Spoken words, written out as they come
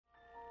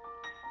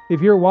If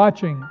you're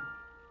watching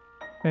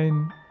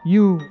and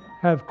you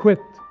have quit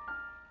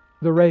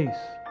the race,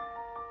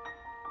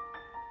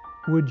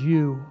 would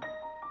you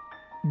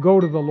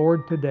go to the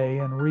Lord today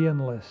and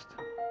re-enlist?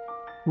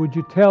 Would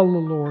you tell the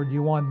Lord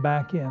you want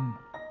back in?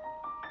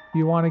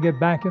 You want to get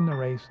back in the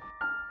race?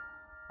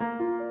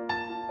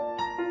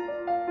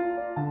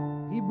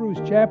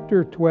 Hebrews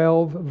chapter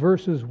 12,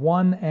 verses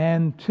 1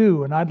 and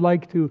 2. And I'd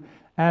like to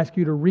ask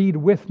you to read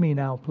with me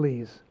now,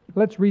 please.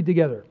 Let's read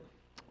together.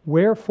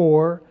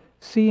 Wherefore,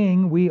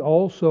 seeing we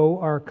also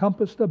are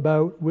compassed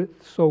about with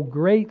so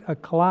great a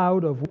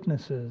cloud of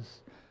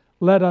witnesses,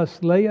 let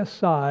us lay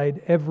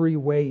aside every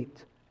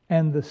weight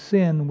and the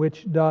sin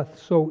which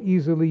doth so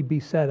easily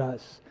beset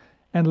us,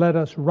 and let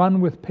us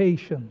run with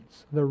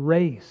patience the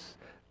race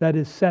that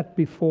is set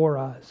before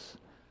us,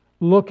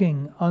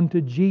 looking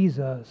unto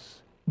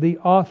Jesus, the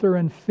author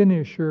and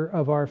finisher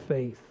of our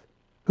faith,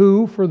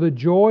 who for the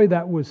joy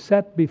that was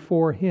set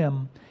before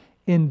him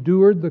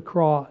endured the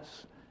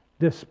cross,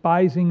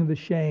 despising the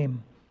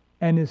shame,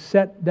 and is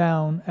set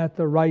down at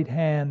the right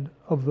hand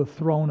of the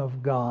throne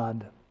of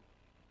God.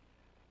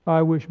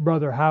 I wish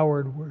Brother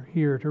Howard were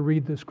here to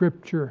read the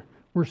Scripture.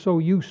 We're so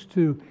used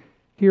to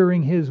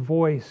hearing his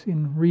voice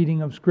in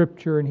reading of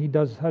Scripture, and he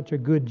does such a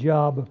good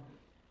job.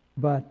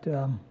 But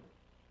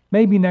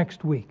maybe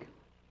next week,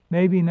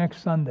 maybe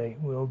next Sunday,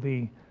 we'll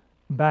be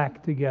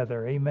back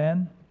together.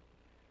 Amen?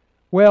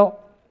 Well,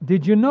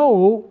 did you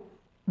know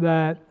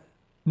that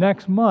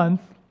next month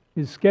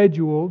is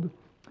scheduled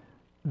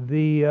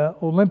the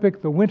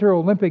Winter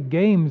Olympic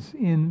Games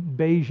in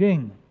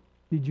Beijing?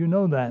 Did you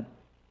know that?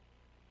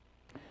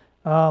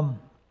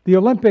 The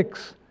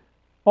Olympics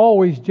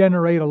always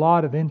generate a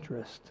lot of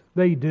interest.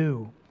 They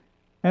do.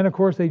 And of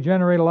course, they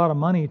generate a lot of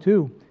money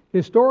too.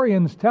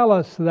 Historians tell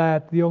us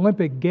that the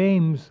Olympic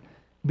Games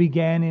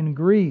began in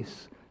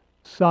Greece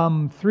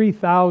some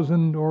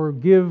 3,000 or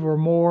give or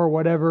more,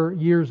 whatever,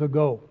 years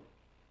ago.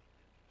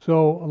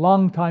 So, a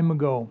long time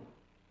ago.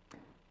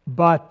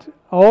 But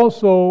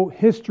also,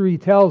 history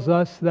tells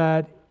us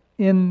that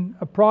in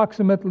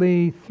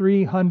approximately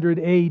 300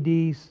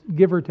 AD,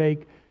 give or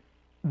take,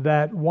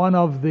 that one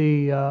of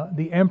the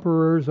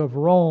emperors of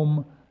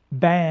Rome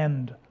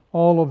banned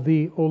all of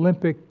the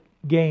Olympic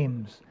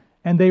Games.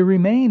 And they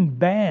remained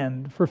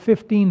banned for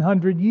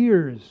 1,500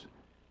 years.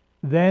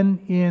 Then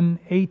in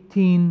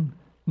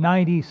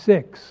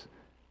 1896,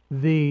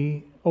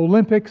 the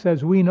Olympics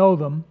as we know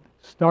them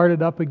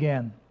started up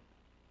again.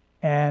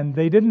 And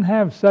they didn't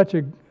have such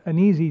an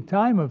easy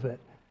time of it.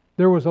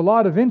 There was a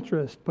lot of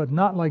interest, but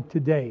not like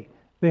today.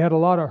 They had a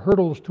lot of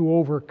hurdles to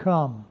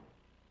overcome.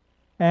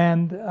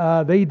 And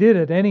they did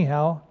it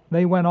anyhow.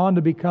 They went on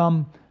to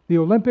become, the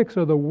Olympics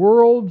are the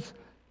world's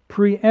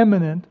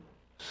preeminent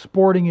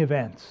sporting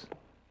events.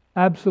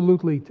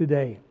 Absolutely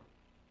today.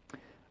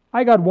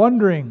 I got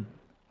wondering,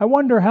 I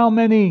wonder how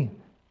many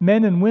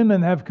men and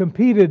women have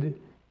competed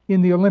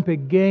in the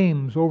Olympic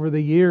Games over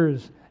the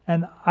years.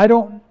 And I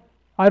don't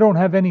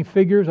have any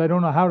figures. I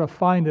don't know how to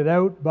find it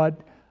out, but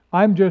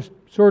I'm just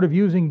sort of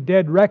using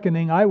dead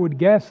reckoning. I would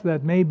guess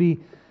that maybe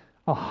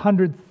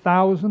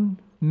 100,000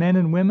 men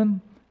and women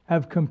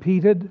have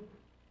competed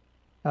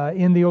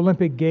in the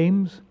Olympic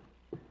Games.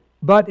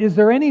 But is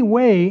there any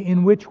way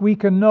in which we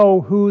can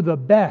know who the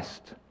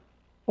best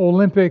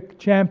Olympic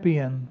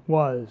champion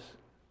was?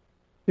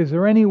 Is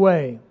there any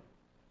way?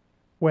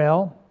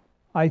 Well,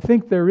 I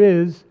think there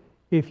is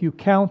if you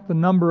count the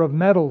number of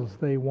medals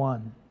they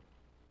won.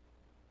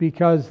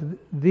 Because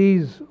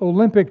these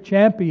Olympic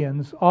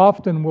champions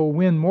often will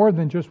win more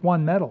than just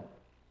one medal.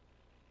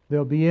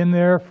 They'll be in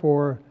there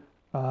for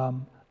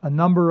a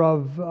number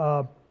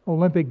of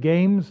Olympic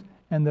Games,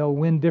 and they'll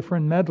win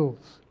different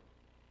medals.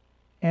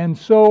 And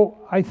so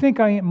I think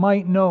I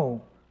might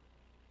know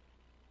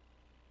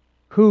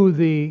who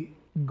the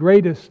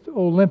greatest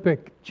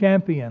Olympic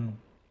champion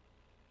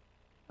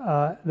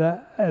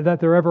that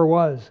there ever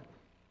was.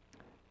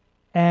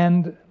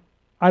 And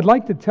I'd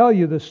like to tell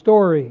you the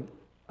story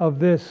of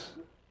this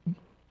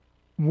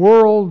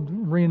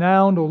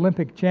world-renowned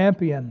Olympic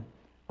champion.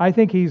 I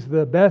think he's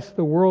the best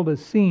the world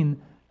has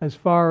seen as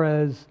far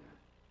as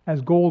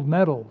gold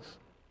medals.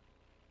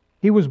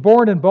 He was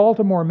born in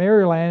Baltimore,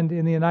 Maryland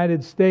in the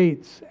United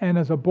States, and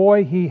as a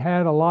boy he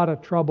had a lot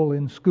of trouble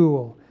in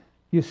school.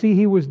 You see,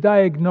 he was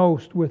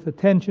diagnosed with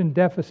attention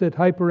deficit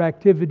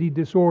hyperactivity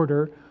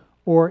disorder,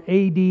 or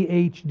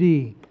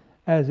ADHD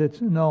as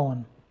it's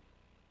known.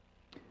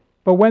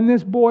 But when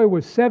this boy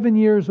was 7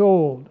 years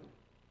old,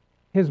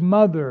 his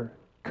mother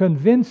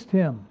convinced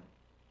him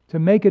to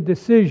make a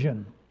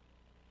decision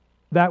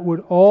that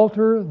would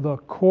alter the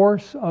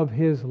course of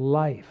his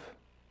life.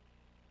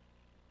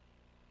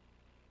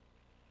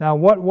 Now,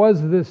 what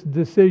was this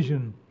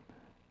decision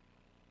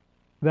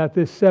that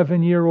this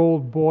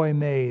 7-year-old boy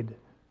made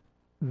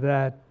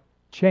that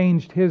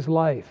changed his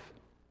life?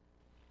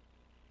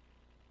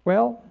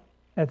 Well,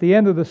 at the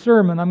end of the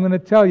sermon, I'm going to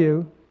tell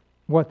you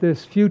what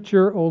this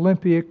future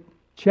Olympic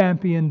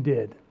champion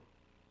did.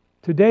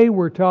 Today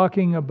we're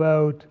talking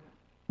about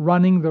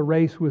running the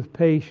race with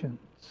patience.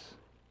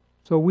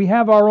 So we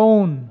have our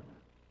own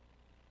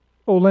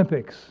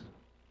Olympics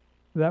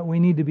that we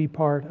need to be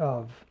part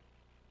of.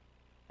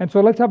 And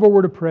so let's have a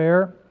word of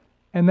prayer,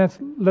 and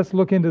let's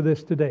look into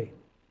this today.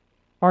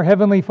 Our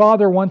Heavenly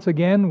Father, once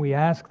again, we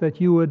ask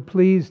that you would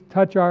please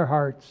touch our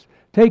hearts.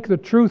 Take the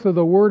truth of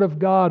the Word of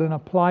God and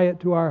apply it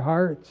to our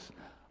hearts.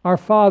 Our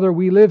Father,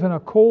 we live in a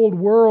cold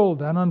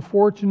world, and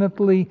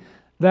unfortunately,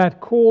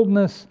 that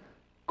coldness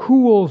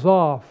cools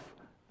off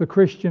the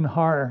Christian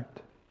heart.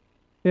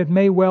 It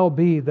may well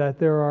be that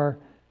there are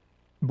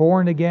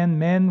born-again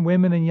men,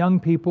 women, and young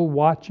people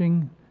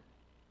watching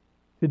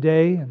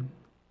today and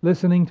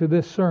listening to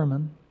this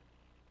sermon,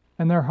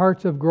 and their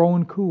hearts have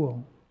grown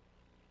cool.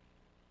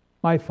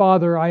 My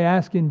Father, I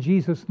ask in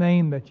Jesus'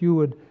 name that you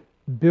would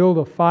build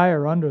a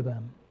fire under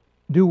them.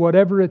 Do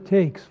whatever it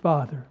takes,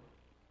 Father,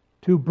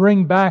 to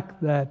bring back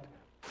that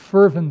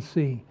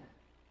fervency,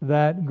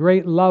 that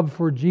great love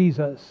for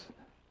Jesus,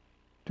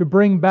 to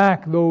bring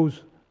back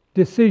those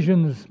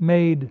decisions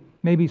made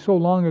maybe so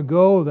long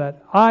ago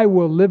that I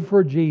will live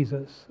for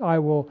Jesus. I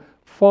will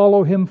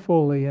follow Him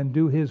fully and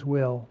do His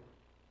will.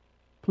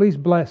 Please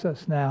bless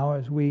us now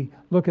as we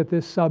look at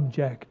this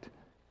subject.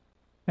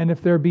 And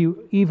if there be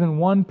even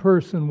one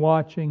person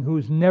watching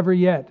who's never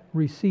yet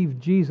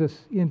received Jesus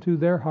into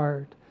their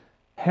heart,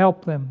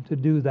 help them to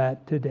do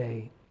that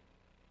today.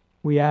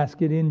 We ask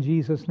it in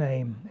Jesus'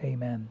 name.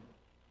 Amen.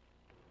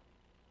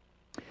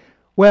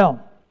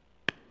 Well,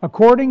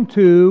 according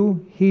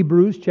to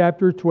Hebrews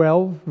chapter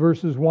 12,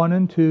 verses 1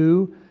 and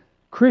 2,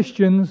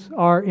 Christians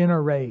are in a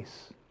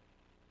race.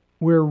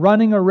 We're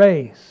running a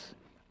race.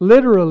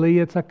 Literally,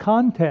 it's a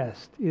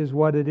contest, is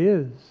what it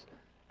is.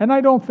 And I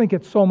don't think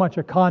it's so much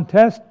a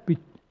contest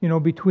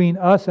between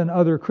us and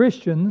other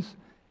Christians.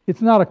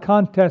 It's not a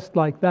contest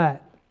like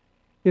that.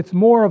 It's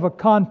more of a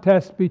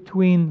contest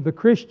between the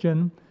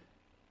Christian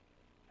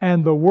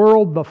and the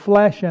world, the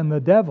flesh, and the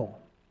devil.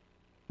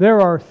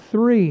 There are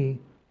three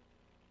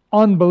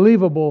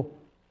unbelievable,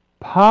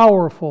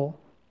 powerful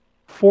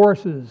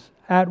forces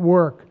at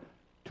work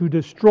to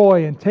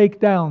destroy and take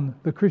down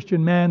the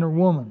Christian man or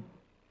woman.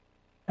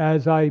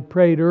 As I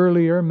prayed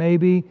earlier,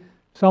 maybe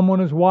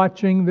someone is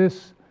watching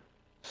this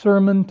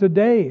sermon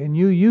today and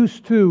you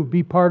used to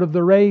be part of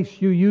the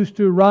race, you used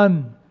to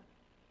run,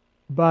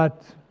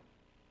 but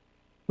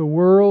the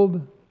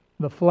world,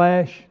 the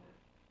flesh,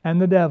 and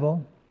the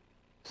devil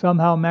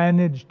somehow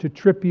managed to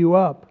trip you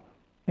up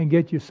and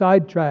get you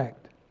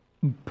sidetracked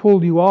and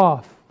pull you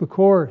off the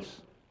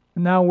course.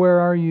 And now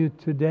where are you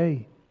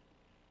today?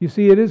 You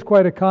see, it is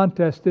quite a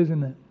contest,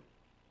 isn't it?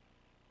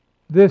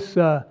 This,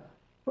 I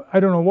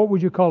don't know, what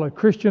would you call it?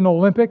 Christian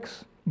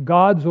Olympics?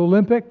 God's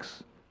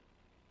Olympics?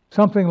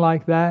 Something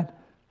like that.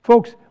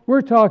 Folks,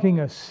 we're talking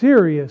a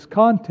serious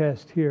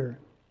contest here.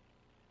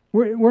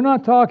 We're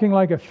not talking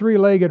like a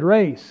three-legged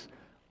race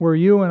where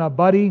you and a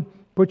buddy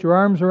put your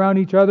arms around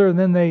each other and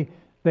then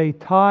they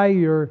tie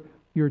your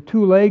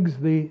two legs,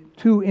 the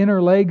two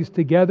inner legs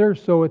together,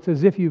 so it's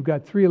as if you've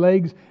got three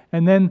legs,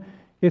 and then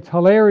it's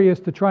hilarious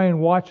to try and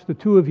watch the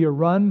two of you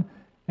run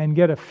and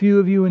get a few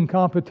of you in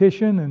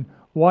competition and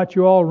watch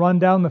you all run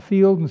down the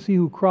field and see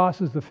who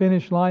crosses the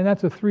finish line.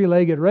 That's a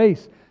three-legged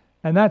race.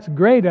 And that's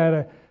great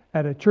at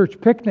a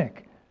church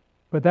picnic.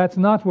 But that's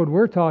not what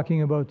we're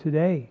talking about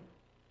today.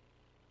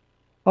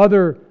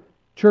 Other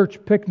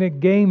church picnic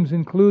games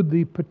include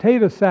the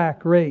potato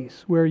sack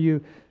race, where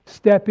you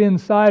step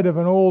inside of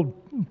an old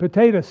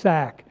potato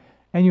sack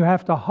and you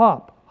have to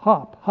hop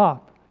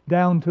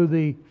down to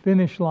the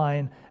finish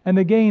line. And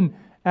again,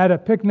 at a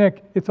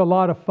picnic, it's a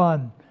lot of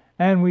fun.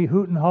 And we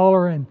hoot and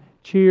holler and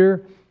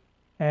cheer.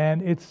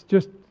 And it's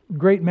just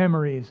great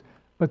memories.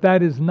 But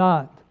that is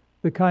not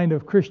the kind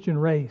of Christian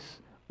race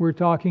we're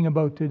talking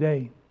about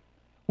today.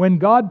 When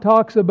God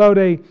talks about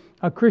a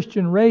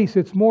Christian race,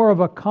 it's more of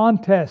a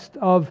contest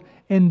of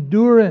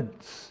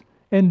endurance.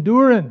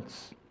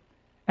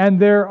 And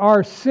there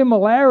are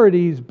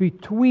similarities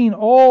between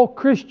all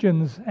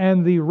Christians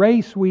and the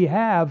race we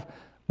have,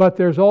 but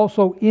there's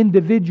also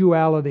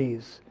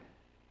individualities.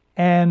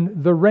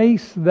 And the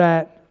race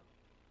that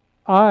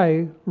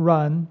I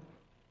run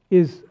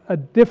is a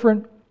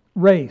different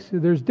race.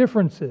 There's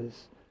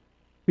differences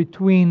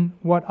between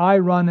what I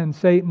run and,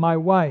 say, my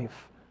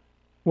wife,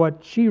 what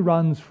she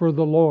runs for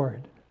the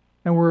Lord.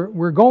 And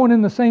we're going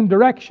in the same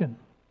direction,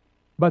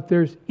 but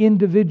there's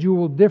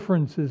individual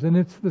differences, and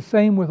it's the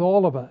same with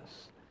all of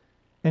us.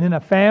 And in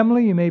a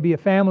family, you may be a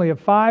family of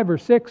 5 or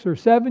 6 or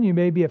 7, you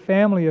may be a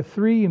family of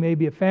 3, you may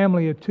be a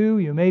family of 2,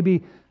 you may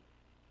be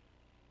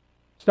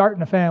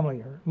starting a family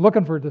or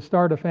looking to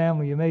start a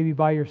family, you may be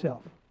by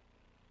yourself.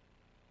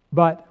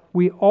 But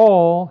we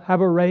all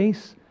have a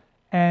race,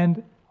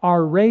 and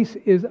our race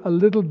is a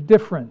little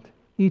different,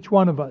 each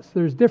one of us.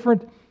 There's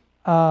different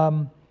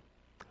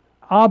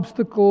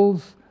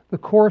obstacles. The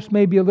course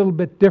may be a little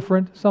bit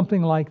different,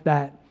 something like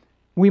that.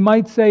 We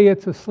might say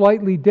it's a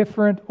slightly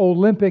different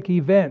Olympic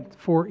event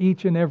for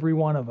each and every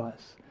one of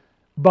us.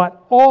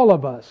 But all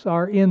of us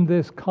are in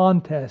this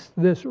contest,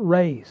 this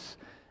race.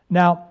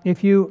 Now,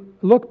 if you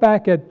look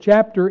back at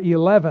chapter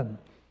 11,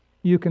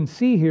 you can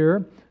see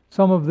here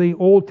some of the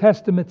Old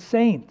Testament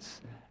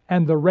saints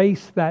and the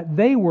race that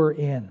they were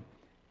in.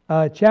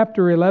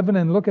 Chapter 11,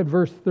 and look at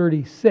verse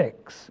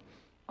 36.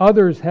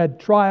 Others had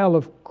trial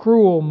of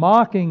cruel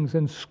mockings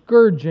and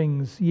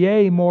scourgings,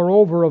 yea,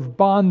 moreover, of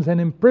bonds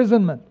and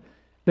imprisonment.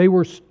 They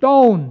were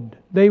stoned,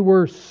 they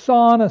were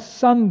sawn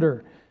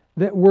asunder,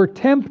 that were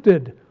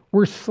tempted,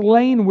 were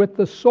slain with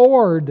the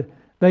sword.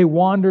 They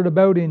wandered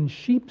about in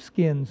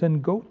sheepskins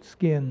and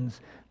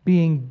goatskins,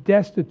 being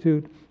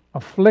destitute,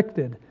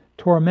 afflicted,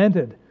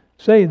 tormented.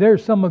 Say,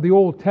 there's some of the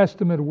Old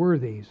Testament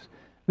worthies.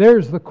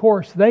 There's the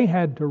course they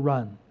had to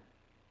run.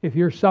 If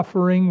you're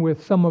suffering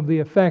with some of the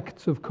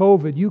effects of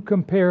COVID, you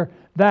compare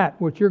that,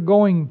 what you're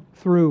going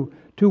through,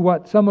 to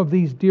what some of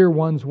these dear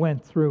ones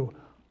went through.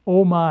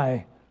 Oh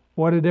my,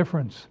 what a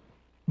difference.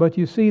 But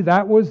you see,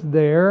 that was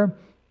their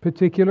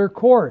particular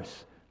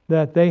course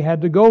that they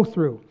had to go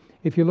through.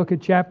 If you look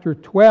at chapter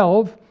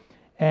 12,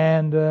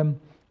 and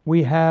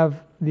we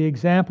have the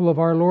example of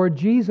our Lord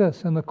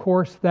Jesus and the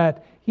course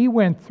that He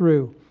went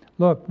through.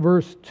 Look,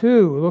 verse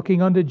 2,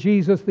 looking unto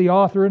Jesus, the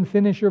author and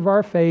finisher of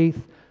our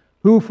faith,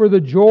 who for the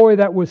joy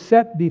that was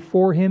set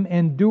before Him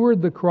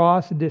endured the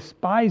cross,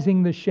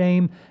 despising the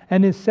shame,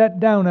 and is set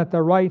down at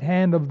the right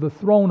hand of the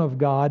throne of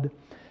God.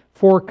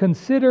 For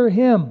consider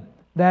Him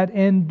that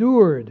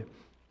endured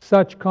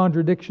such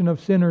contradiction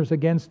of sinners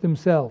against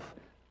Himself,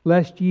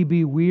 lest ye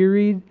be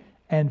wearied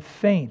and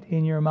faint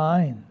in your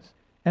minds.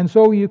 And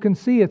so you can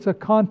see it's a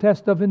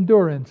contest of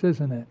endurance,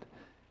 isn't it?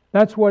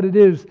 That's what it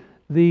is,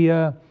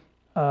 the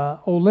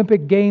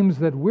Olympic Games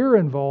that we're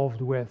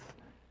involved with.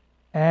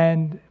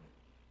 And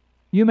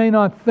you may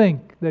not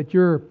think that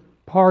you're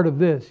part of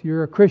this.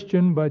 You're a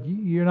Christian, but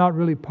you're not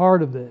really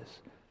part of this.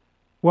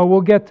 Well,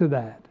 we'll get to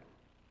that.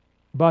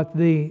 But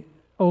the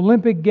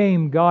Olympic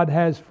game God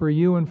has for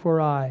you and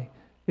for I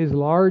is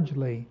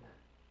largely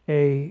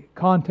a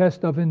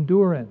contest of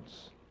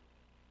endurance.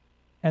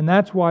 And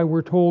that's why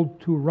we're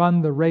told to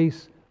run the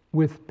race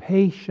with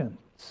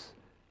patience.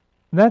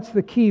 That's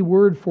the key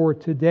word for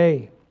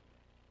today.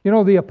 You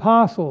know, the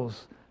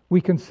apostles, we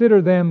consider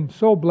them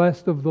so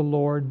blessed of the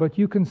Lord, but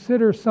you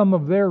consider some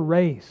of their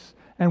race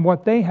and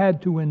what they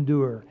had to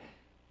endure.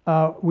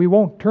 We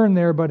won't turn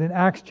there, but in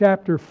Acts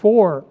chapter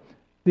 4,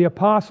 the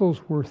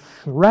apostles were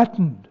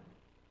threatened.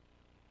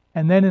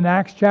 And then in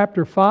Acts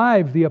chapter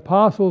 5, the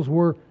apostles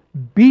were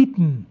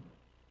beaten.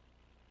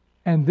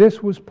 And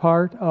this was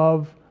part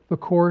of the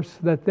course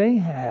that they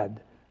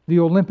had, the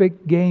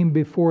Olympic game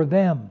before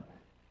them,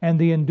 and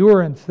the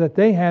endurance that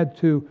they had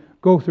to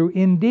go through.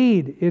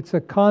 Indeed, it's a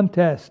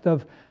contest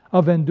of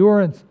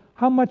endurance.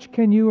 How much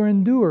can you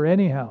endure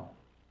anyhow?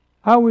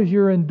 How is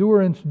your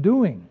endurance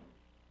doing?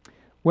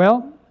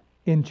 Well,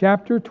 in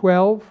chapter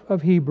 12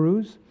 of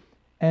Hebrews,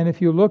 and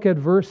if you look at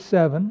verse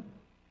 7,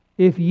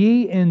 if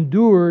ye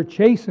endure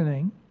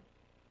chastening,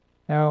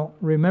 now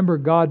remember,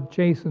 God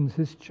chastens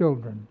His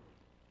children.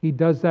 He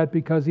does that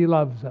because He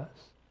loves us.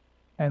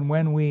 And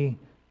when we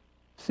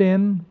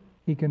sin,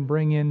 He can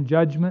bring in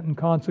judgment and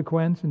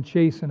consequence and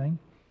chastening.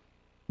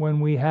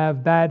 When we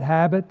have bad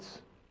habits,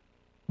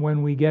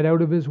 when we get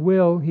out of His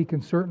will, He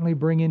can certainly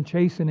bring in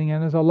chastening.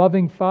 And as a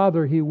loving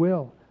Father, He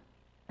will.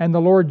 And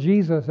the Lord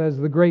Jesus, as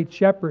the great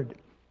shepherd,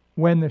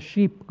 when the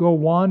sheep go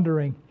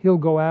wandering, He'll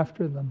go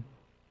after them.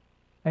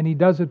 And He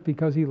does it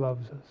because He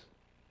loves us.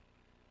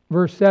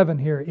 Verse 7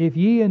 here, if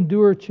ye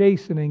endure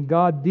chastening,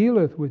 God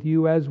dealeth with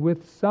you as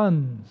with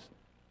sons.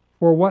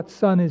 For what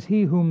son is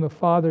he whom the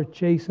Father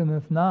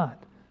chasteneth not?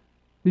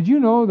 Did you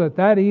know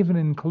that even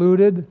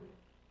included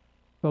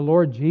the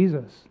Lord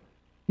Jesus?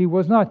 He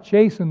was not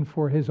chastened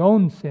for His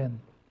own sin.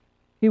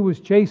 He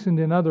was chastened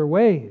in other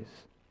ways.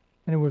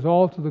 And it was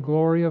all to the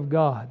glory of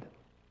God.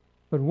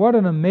 But what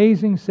an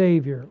amazing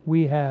Savior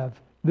we have,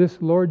 this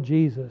Lord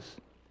Jesus.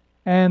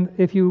 And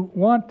if you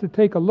want to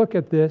take a look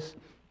at this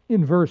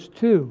in verse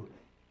 2,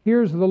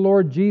 here's the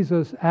Lord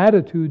Jesus'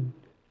 attitude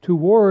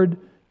toward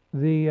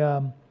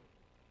the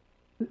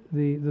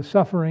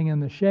suffering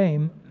and the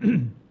shame.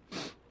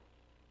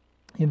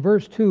 In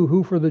verse 2,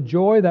 who for the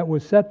joy that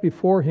was set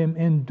before Him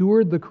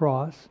endured the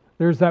cross.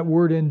 There's that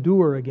word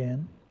endure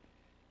again.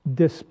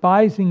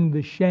 Despising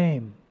the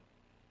shame.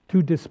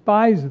 To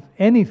despise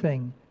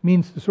anything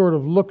means to sort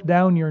of look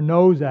down your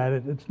nose at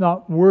it. It's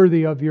not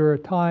worthy of your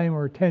time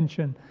or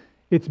attention.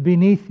 It's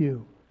beneath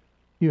you.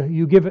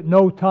 You give it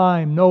no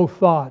time, no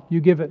thought.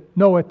 You give it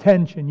no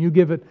attention. You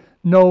give it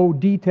no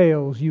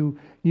details. You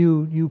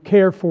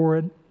care for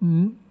it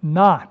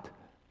not.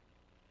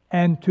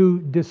 And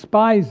to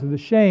despise the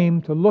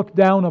shame, to look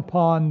down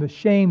upon the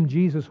shame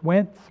Jesus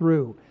went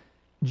through.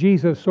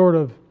 Jesus sort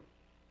of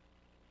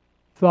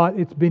thought,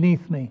 it's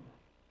beneath me.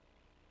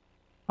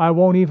 I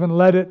won't even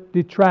let it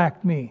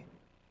detract me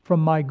from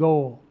my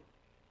goal.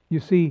 You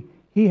see,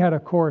 He had a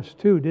course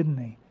too, didn't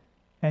He?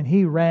 And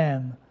He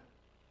ran.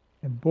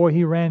 And boy,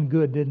 He ran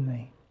good, didn't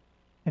He?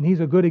 And He's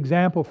a good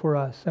example for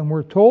us. And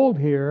we're told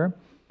here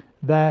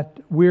that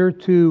we're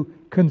to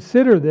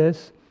consider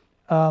this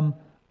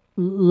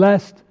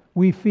lest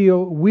we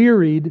feel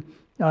wearied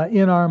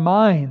in our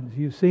minds,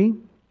 you see.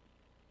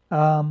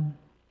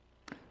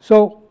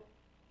 So,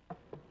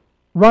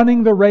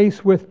 running the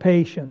race with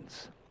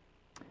patience.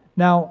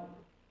 Now,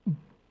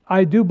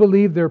 I do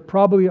believe there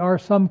probably are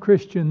some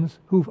Christians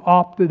who've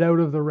opted out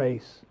of the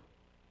race.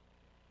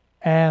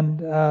 And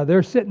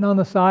they're sitting on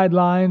the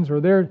sidelines, or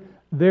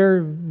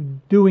they're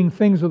doing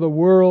things of the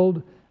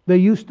world. They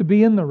used to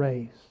be in the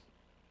race,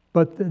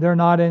 but they're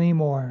not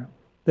anymore.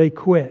 They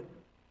quit.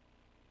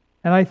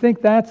 And I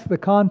think that's the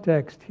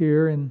context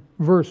here in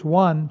verse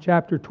 1,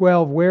 chapter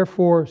 12.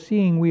 Wherefore,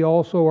 seeing we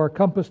also are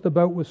compassed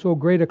about with so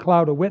great a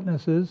cloud of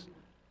witnesses.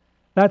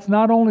 That's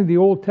not only the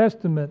Old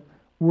Testament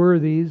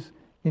worthies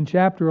in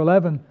chapter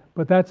 11,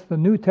 but that's the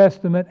New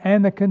Testament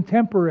and the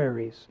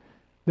contemporaries.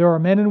 There are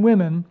men and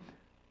women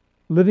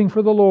living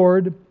for the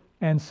Lord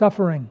and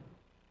suffering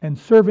and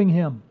serving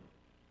Him.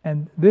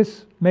 And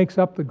this makes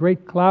up the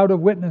great cloud of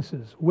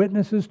witnesses,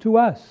 witnesses to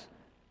us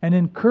and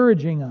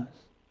encouraging us.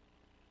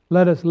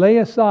 Let us lay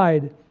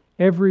aside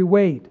every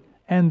weight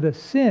and the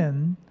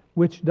sin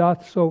which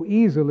doth so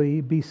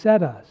easily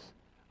beset us.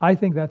 I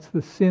think that's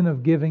the sin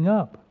of giving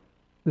up,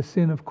 the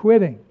sin of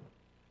quitting.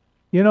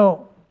 You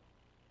know,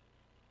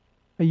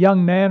 a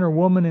young man or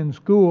woman in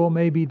school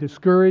may be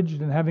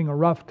discouraged and having a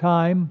rough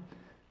time.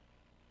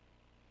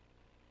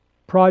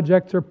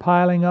 Projects are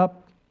piling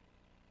up.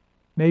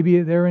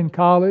 Maybe they're in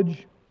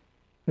college.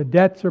 The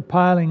debts are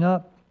piling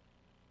up.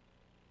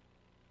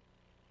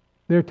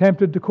 They're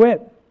tempted to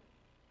quit.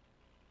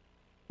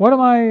 What am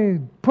I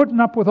putting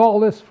up with all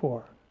this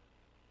for?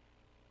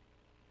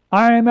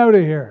 I am out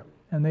of here.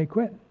 And they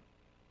quit.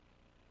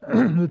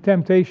 The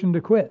temptation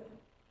to quit.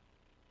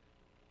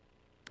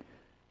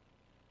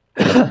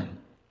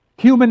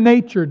 Human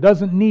nature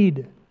doesn't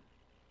need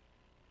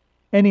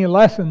any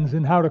lessons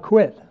in how to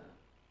quit.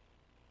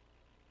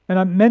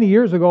 And many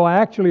years ago, I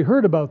actually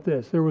heard about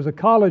this. There was a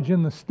college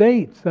in the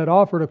States that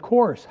offered a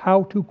course,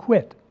 How to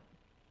Quit.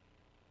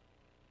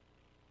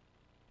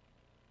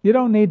 You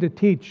don't need to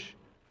teach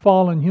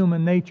fallen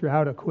human nature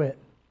how to quit.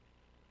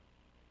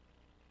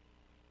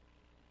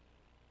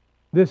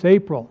 This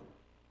April,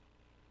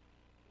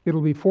 it'll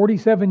be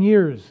 47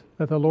 years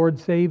that the Lord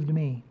saved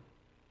me.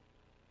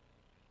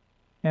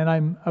 And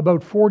I'm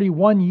about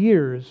 41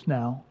 years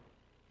now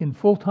in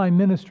full-time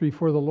ministry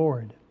for the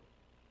Lord.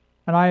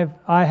 And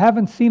I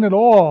haven't seen it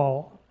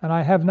all, and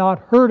I have not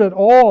heard it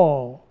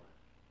all,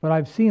 but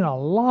I've seen a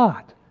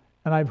lot,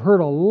 and I've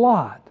heard a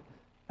lot,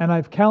 and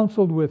I've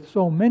counseled with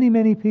so many,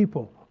 many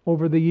people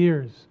over the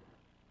years.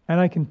 And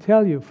I can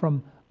tell you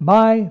from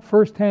my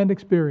first-hand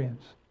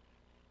experience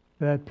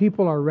that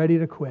people are ready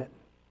to quit.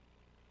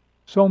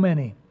 So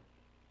many.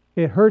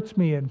 It hurts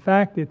me. In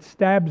fact, it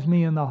stabs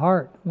me in the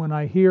heart when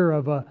I hear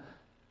of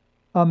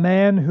a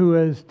man who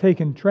has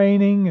taken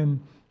training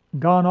and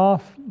gone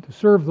off to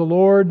serve the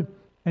Lord,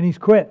 and he's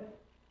quit.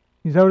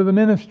 He's out of the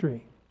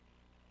ministry.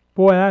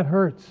 Boy, that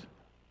hurts.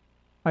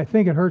 I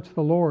think it hurts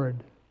the Lord.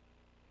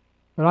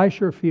 But I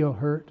sure feel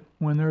hurt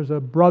when there's a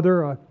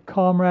brother, a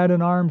comrade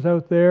in arms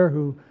out there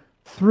who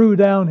threw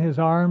down his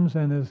arms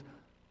and has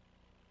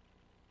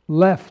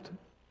left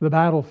the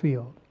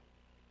battlefield.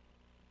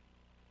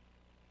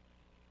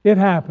 It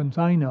happens,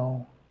 I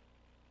know.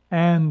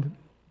 And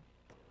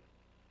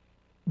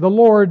the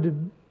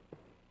Lord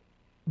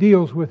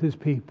deals with His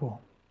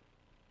people.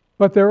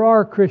 But there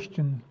are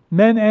Christians,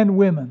 men and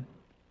women,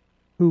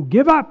 who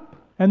give up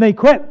and they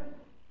quit.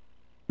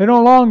 They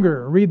no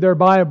longer read their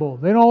Bible.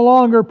 They no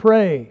longer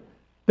pray.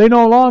 They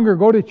no longer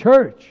go to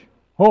church.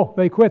 Oh,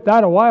 they quit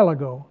that a while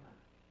ago.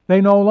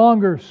 They no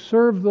longer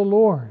serve the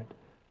Lord.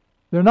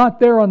 They're not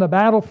there on the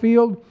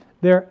battlefield.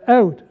 They're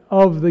out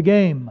of the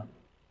game.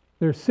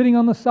 They're sitting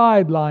on the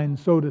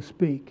sidelines, so to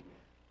speak.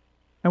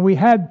 And we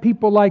had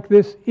people like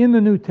this in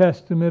the New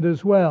Testament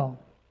as well.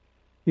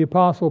 The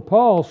Apostle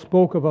Paul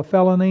spoke of a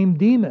fellow named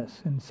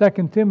Demas in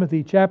 2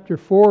 Timothy chapter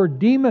 4.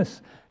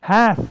 Demas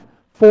hath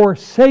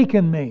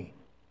forsaken me.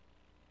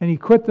 And he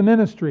quit the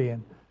ministry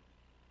and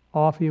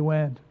off he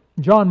went.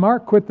 John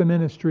Mark quit the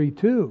ministry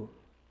too,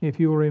 if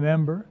you'll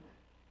remember.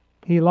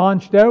 He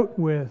launched out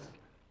with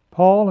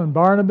Paul and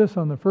Barnabas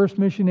on the first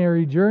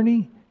missionary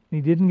journey.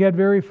 He didn't get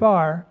very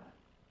far.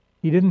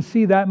 He didn't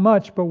see that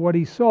much, but what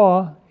he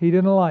saw, he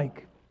didn't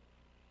like.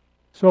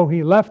 So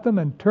he left them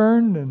and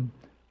turned and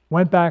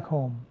went back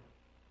home.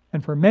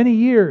 And for many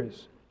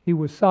years, he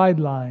was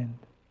sidelined.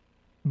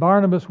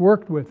 Barnabas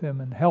worked with him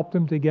and helped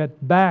him to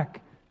get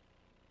back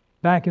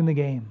in the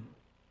game.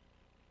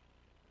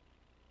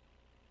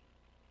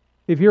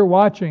 If you're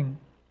watching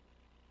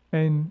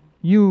and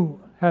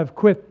you have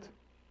quit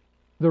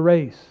the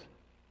race,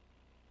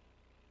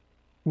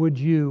 would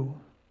you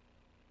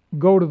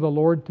go to the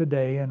Lord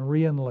today and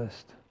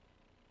re-enlist?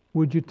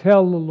 Would you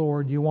tell the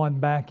Lord you want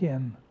back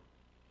in?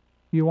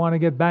 You want to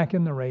get back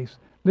in the race?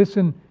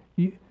 Listen,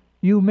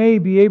 you may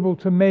be able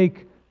to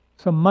make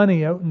some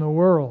money out in the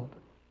world,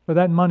 but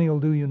that money will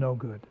do you no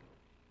good.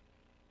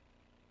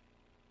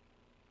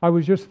 I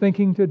was just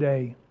thinking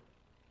today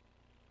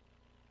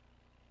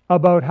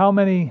about how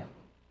many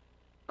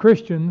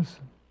Christians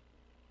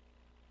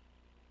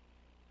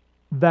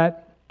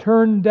that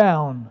turned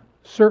down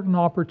certain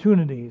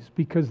opportunities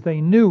because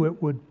they knew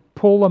it would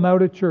pull them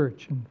out of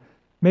church and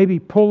maybe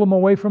pull them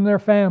away from their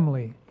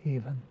family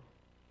even.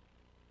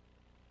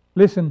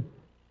 Listen,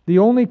 the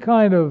only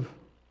kind of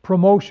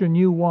promotion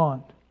you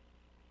want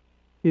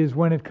is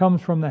when it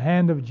comes from the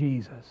hand of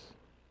Jesus.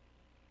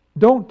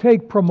 Don't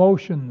take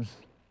promotions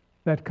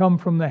that come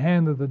from the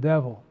hand of the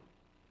devil.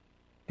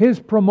 His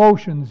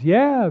promotions,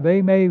 yeah,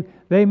 they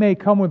may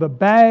come with a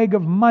bag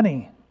of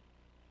money,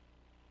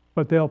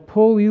 but they'll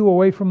pull you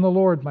away from the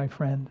Lord, my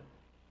friend.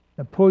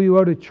 They'll pull you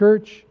out of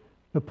church,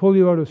 they'll pull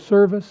you out of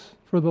service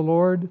for the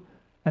Lord,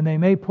 and they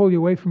may pull you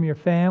away from your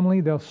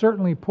family. They'll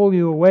certainly pull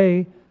you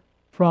away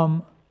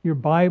from your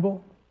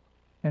Bible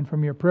and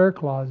from your prayer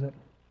closet.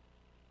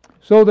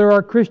 So there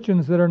are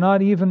Christians that are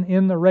not even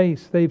in the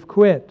race. They've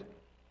quit.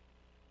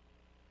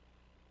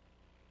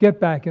 Get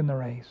back in the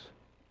race.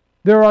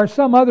 There are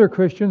some other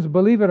Christians,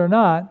 believe it or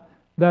not,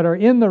 that are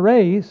in the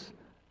race,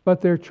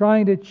 but they're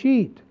trying to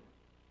cheat.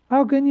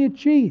 How can you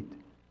cheat?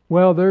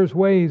 Well, there's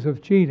ways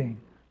of cheating.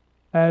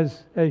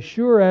 As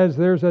sure as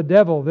there's a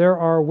devil, there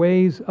are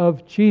ways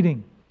of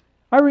cheating.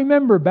 I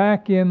remember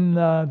back in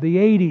the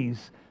 80s,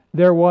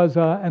 there was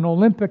an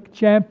Olympic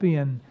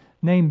champion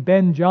named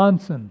Ben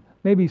Johnson.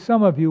 Maybe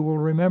some of you will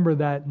remember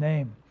that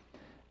name.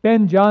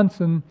 Ben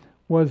Johnson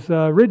was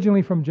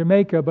originally from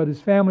Jamaica, but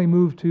his family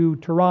moved to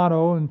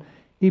Toronto, and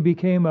he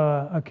became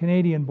a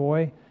Canadian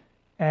boy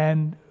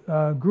and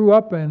grew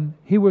up, and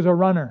he was a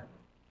runner.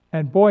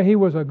 And boy, he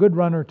was a good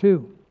runner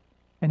too.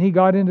 And he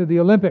got into the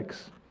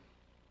Olympics.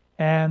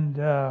 And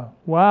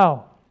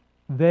wow,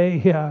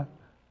 they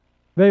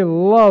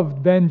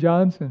loved Ben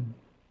Johnson.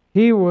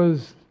 He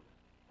was,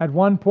 at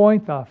one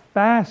point, the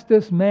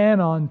fastest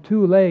man on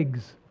two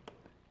legs.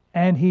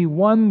 And he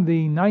won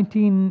the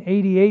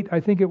 1988, I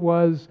think it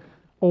was,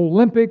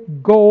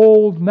 Olympic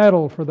gold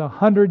medal for the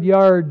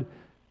 100-yard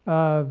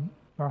or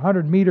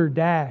 100-meter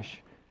dash.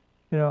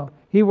 You know,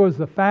 he was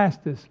the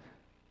fastest.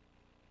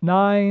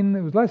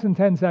 It was less than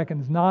 10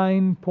 seconds,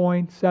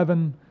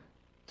 9.7,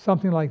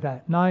 something like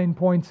that,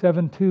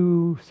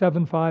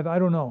 9.7275, I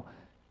don't know.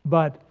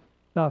 But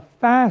the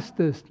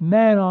fastest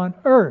man on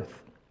earth,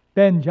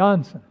 Ben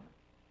Johnson.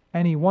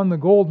 And he won the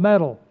gold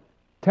medal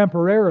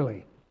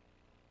temporarily.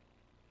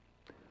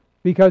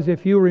 Because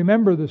if you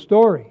remember the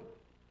story,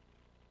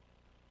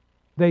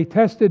 they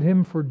tested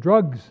him for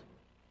drugs,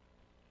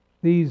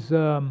 these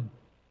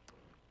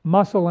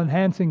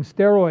muscle-enhancing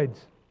steroids,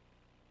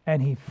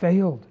 and he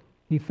failed.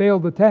 He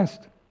failed the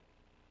test.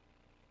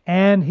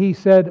 And he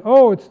said,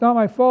 "Oh, it's not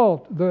my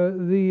fault.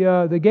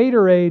 The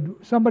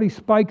Gatorade, somebody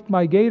spiked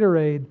my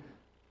Gatorade,"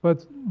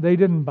 but they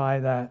didn't buy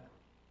that.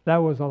 That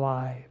was a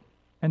lie.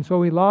 And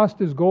so he lost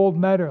his gold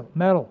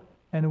medal,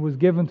 and it was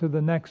given to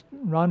the next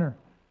runner.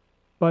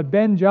 But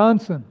Ben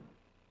Johnson,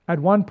 at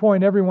one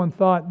point everyone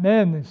thought,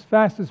 man, this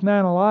fastest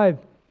man alive.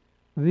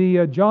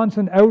 The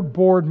Johnson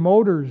outboard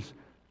motors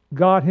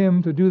got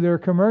him to do their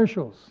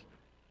commercials.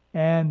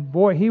 And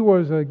boy, he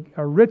was a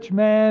rich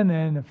man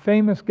and a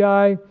famous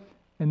guy,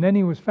 and then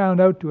he was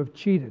found out to have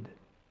cheated.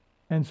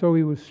 And so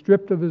he was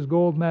stripped of his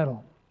gold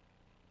medal.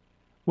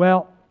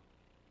 Well,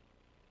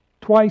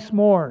 twice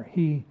more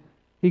he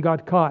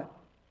got caught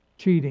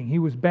cheating. He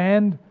was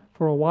banned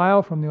for a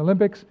while from the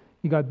Olympics.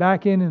 He got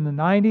back in the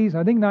 90s,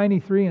 I think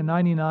 93 and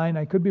 99,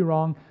 I could be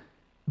wrong,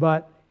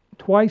 but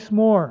twice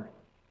more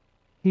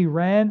he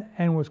ran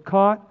and was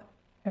caught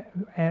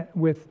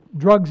with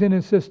drugs in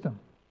his system,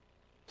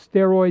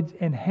 steroids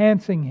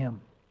enhancing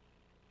him,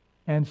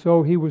 and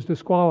so he was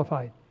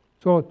disqualified.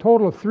 So a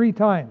total of 3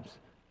 times.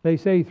 They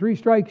say 3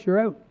 strikes, you're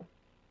out.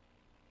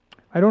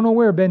 I don't know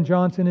where Ben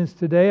Johnson is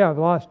today. I've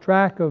lost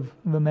track of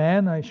the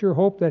man. I sure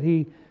hope that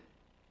he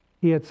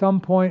at some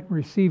point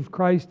received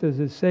Christ as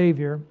his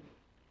Savior.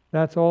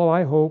 That's all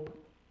I hope.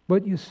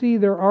 But you see,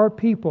 there are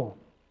people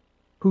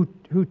who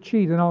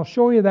cheat, and I'll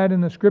show you that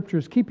in the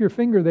Scriptures. Keep your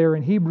finger there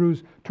in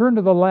Hebrews. Turn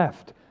to the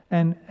left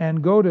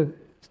and go to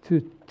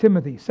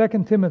Timothy,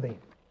 2 Timothy.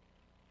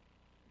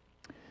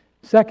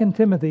 2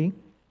 Timothy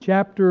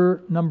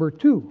chapter number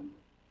 2.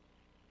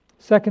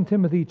 2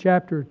 Timothy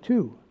chapter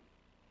 2.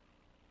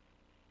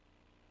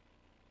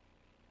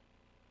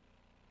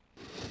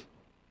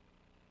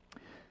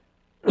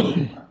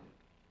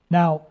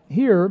 Now,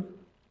 here,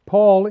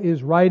 Paul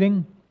is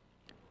writing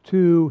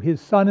to his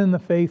son in the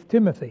faith,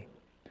 Timothy.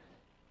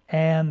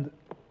 And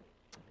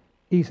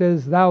he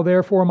says, "Thou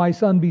therefore, my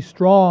son, be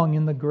strong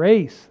in the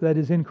grace that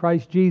is in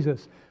Christ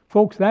Jesus."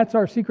 Folks, that's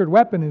our secret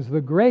weapon, is the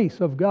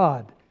grace of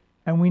God.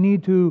 And we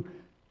need to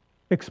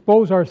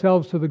expose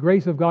ourselves to the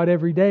grace of God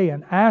every day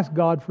and ask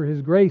God for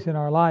His grace in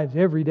our lives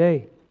every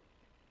day.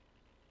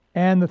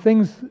 "And the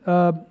things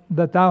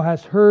that thou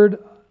hast heard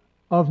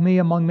of me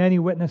among many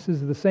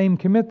witnesses, the same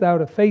commit thou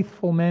to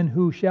faithful men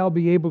who shall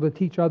be able to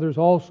teach others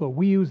also."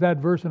 We use that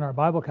verse in our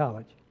Bible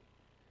college.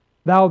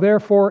 "Thou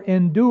therefore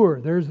endure,"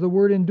 there's the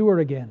word endure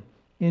again,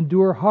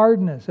 "endure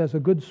hardness as a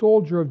good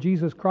soldier of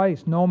Jesus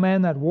Christ. No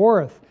man that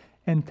warreth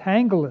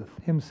entangleth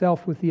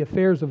himself with the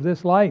affairs of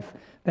this life,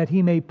 that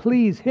he may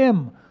please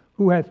him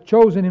who hath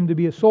chosen him to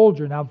be a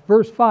soldier." Now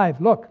verse 5,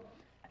 look.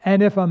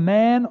 "And if a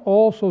man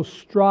also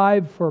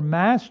strive for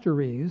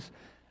masteries,"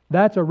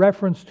 that's a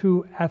reference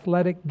to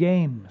athletic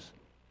games.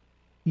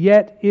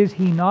 Yet is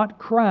he not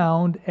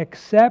crowned,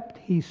 except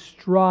he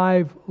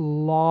strive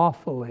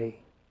lawfully.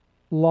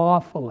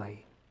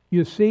 Lawfully.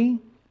 You see,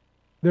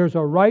 there's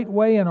a right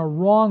way and a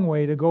wrong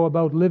way to go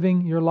about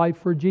living your life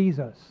for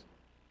Jesus.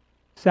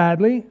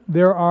 Sadly,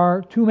 there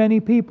are too many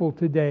people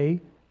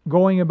today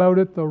going about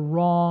it the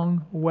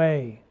wrong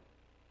way.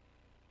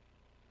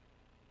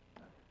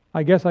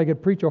 I guess I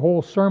could preach a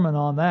whole sermon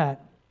on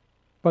that.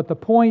 But the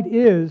point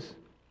is,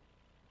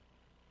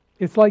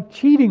 it's like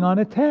cheating on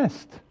a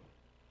test.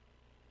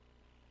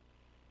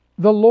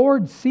 The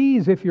Lord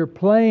sees if you're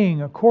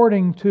playing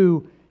according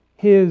to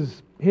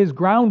His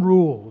ground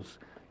rules.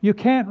 You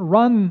can't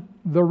run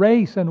the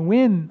race and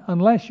win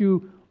unless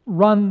you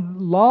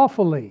run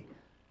lawfully.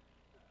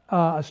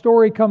 A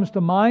story comes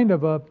to mind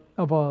of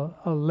a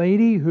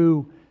lady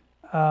who,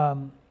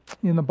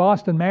 in the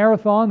Boston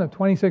Marathon, the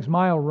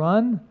 26-mile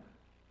run,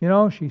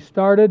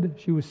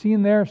 she was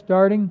seen there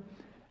starting,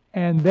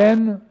 and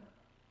then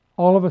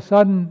all of a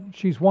sudden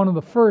she's one of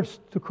the first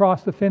to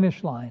cross the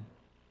finish line.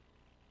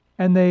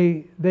 And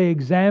they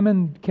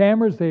examined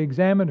cameras, they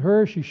examined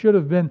her. She should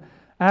have been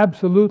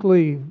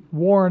absolutely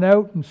worn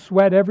out and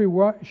sweat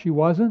everywhere. She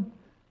wasn't.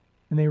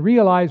 And they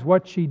realized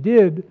what she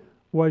did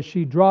was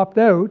she dropped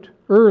out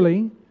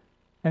early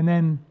and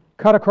then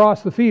cut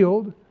across the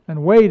field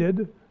and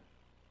waited.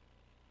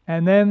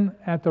 And then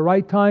at the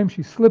right time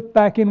she slipped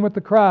back in with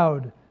the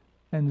crowd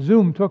and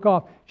zoom, took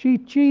off. She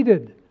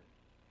cheated.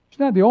 She's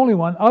not the only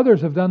one.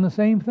 Others have done the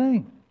same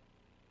thing.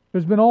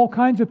 There's been all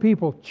kinds of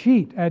people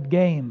cheat at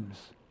games.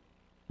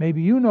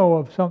 Maybe you know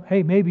of some,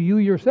 maybe you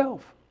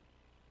yourself.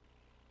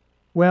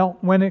 Well,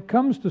 when it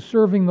comes to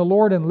serving the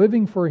Lord and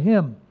living for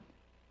Him,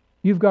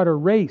 you've got a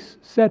race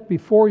set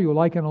before you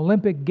like an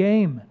Olympic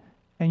game,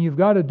 and you've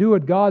got to do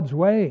it God's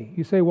way.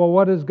 You say, well,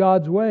 what is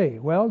God's way?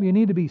 Well, you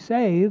need to be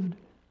saved.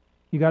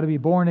 You got to be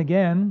born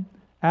again.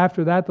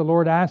 After that, the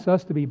Lord asks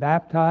us to be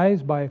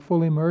baptized by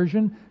full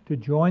immersion to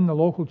join the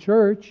local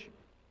church.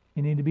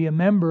 You need to be a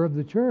member of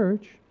the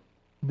church.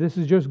 This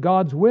is just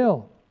God's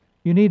will.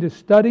 You need to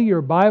study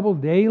your Bible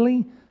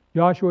daily.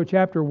 Joshua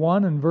chapter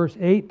 1 and verse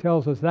 8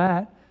 tells us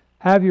that.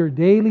 Have your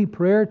daily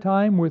prayer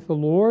time with the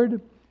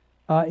Lord.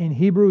 In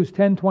Hebrews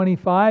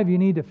 10:25, you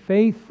need to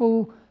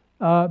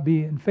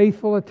be in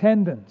faithful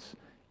attendance.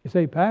 You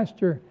say,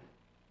 Pastor,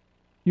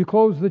 you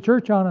closed the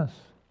church on us.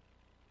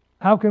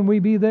 How can we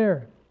be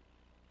there?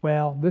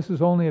 Well, this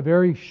is only a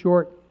very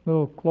short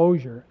little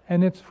closure,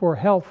 and it's for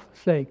health's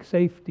sake,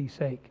 safety's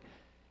sake.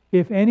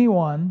 If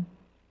anyone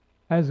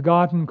has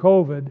gotten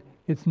COVID,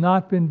 it's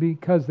not been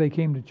because they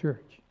came to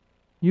church.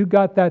 You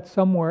got that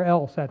somewhere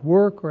else, at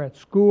work or at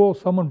school.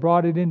 Someone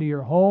brought it into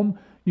your home.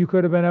 You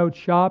could have been out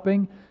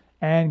shopping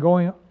and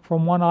going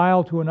from one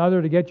aisle to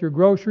another to get your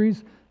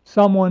groceries.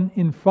 Someone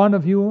in front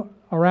of you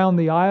around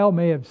the aisle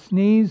may have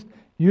sneezed.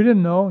 You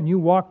didn't know, and you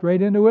walked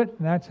right into it,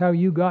 and that's how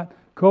you got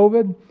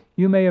COVID.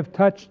 You may have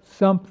touched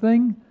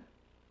something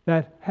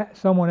that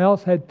someone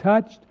else had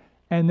touched,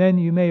 and then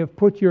you may have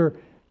put your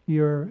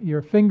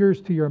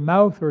fingers to your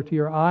mouth or to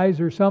your eyes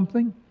or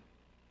something.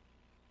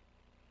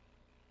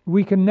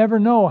 We can never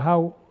know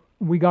how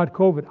we got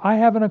COVID. I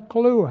haven't a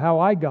clue how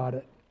I got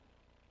it.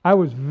 I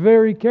was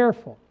very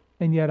careful,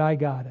 and yet I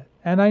got it.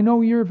 And I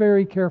know you're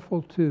very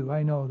careful too.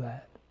 I know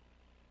that.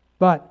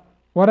 But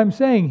what I'm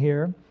saying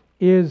here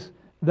is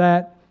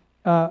that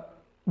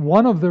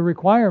one of the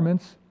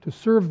requirements to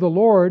serve the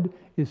Lord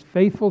is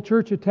faithful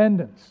church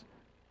attendance.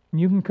 And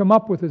you can come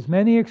up with as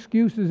many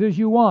excuses as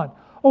you want.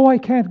 Oh, I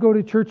can't go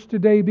to church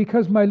today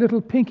because my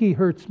little pinky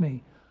hurts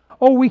me.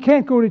 Oh, we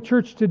can't go to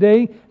church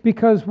today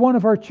because one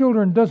of our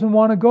children doesn't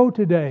want to go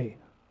today.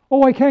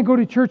 Oh, I can't go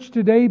to church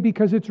today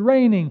because it's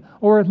raining,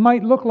 or it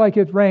might look like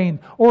it rained,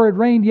 or it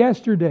rained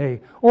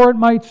yesterday, or it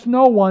might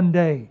snow one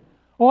day.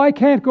 Oh, I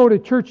can't go to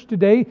church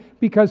today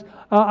because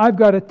I've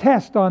got a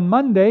test on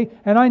Monday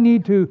and I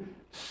need to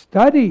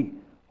study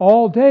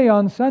all day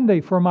on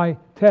Sunday for my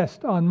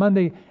test on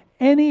Monday.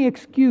 Any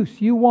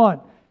excuse you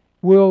want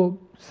will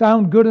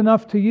sound good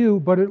enough to you,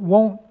 but it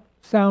won't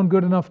sound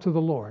good enough to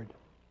the Lord.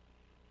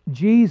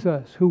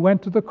 Jesus, who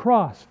went to the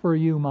cross for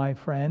you, my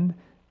friend,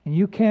 and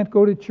you can't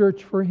go to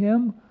church for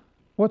Him?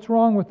 What's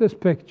wrong with this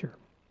picture?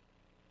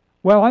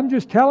 Well, I'm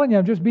just telling you,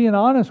 I'm just being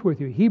honest with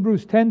you.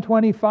 Hebrews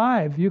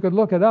 10:25, you could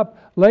look it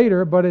up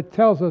later, but it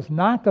tells us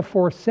not to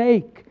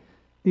forsake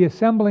the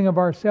assembling of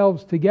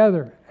ourselves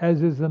together,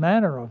 as is the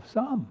manner of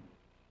some.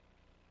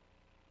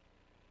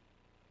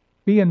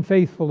 Be in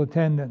faithful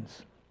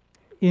attendance.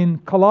 In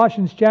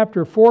Colossians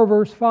chapter 4,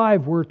 verse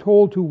 5, we're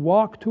told to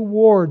walk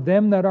toward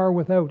them that are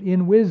without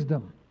in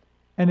wisdom.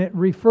 And it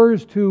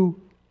refers to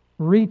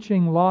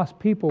reaching lost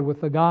people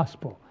with the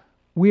gospel.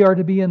 We are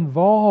to be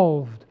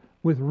involved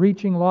with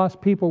reaching lost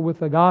people with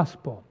the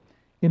gospel.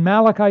 In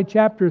Malachi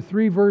chapter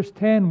 3, verse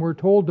 10, we're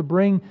told to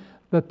bring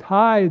the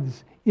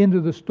tithes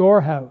into the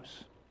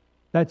storehouse.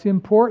 That's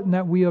important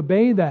that we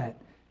obey that.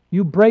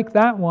 You break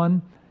that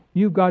one,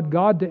 you've got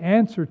God to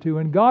answer to,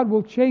 and God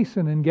will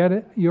chasten and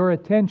get your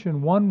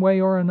attention one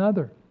way or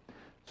another.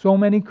 So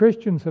many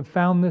Christians have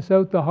found this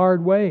out the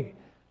hard way.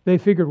 They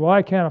figured, well,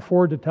 I can't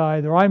afford to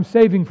tithe, or I'm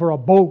saving for a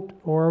boat,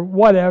 or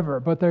whatever,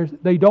 but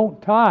they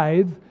don't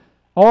tithe.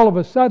 All of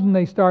a sudden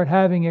they start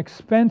having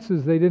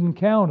expenses they didn't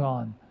count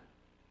on.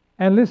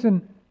 And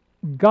listen,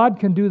 God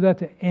can do that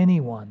to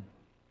anyone.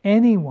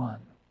 Anyone.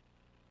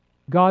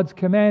 God's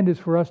command is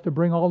for us to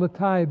bring all the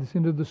tithes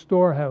into the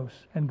storehouse,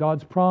 and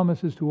God's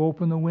promise is to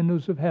open the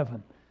windows of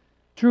heaven.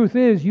 Truth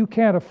is, you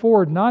can't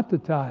afford not to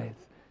tithe.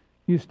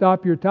 You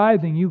stop your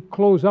tithing, you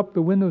close up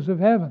the windows of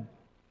heaven.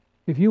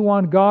 If you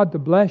want God to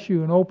bless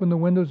you and open the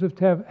windows of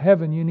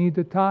heaven, you need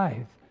to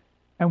tithe.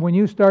 And when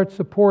you start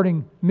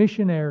supporting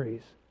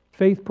missionaries,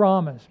 Faith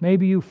Promise,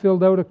 maybe you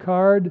filled out a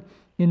card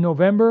in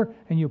November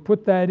and you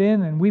put that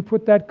in, and we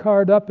put that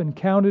card up and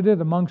counted it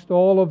amongst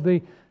all of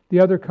the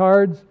other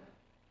cards,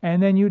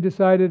 and then you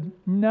decided,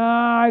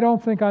 nah, I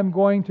don't think I'm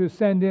going to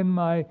send in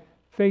my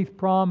Faith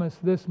Promise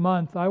this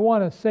month. I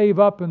want to save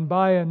up and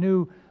buy a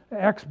new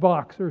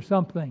Xbox or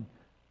something.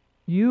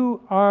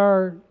 You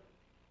are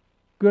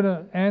going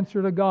to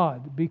answer to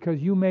God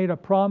because you made a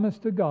promise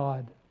to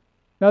God.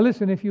 Now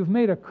listen, if you've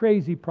made a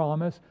crazy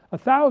promise,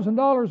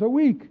 $1,000 a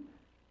week,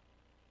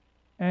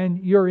 and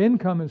your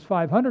income is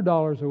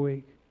 $500 a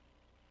week,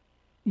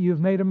 you've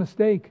made a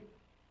mistake.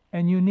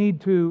 And you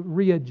need to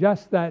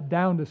readjust that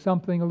down to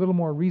something a little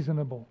more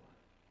reasonable.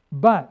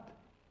 But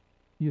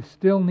you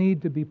still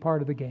need to be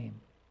part of the game.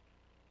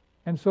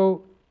 And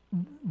so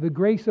the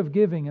grace of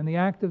giving and the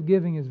act of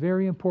giving is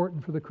very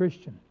important for the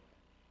Christian.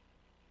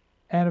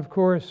 And of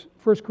course,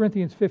 1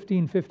 Corinthians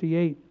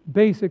 15:58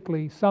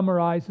 basically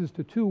summarizes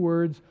to two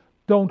words: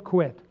 don't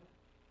quit.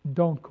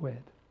 Don't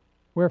quit.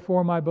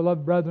 Wherefore, my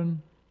beloved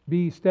brethren,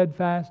 be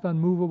steadfast,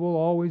 unmovable,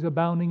 always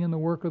abounding in the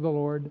work of the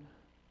Lord.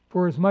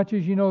 For as much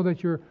as you know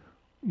that your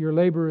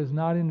labor is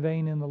not in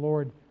vain in the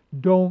Lord,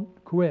 don't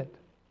quit.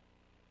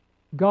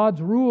 God's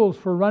rules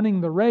for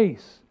running the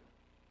race,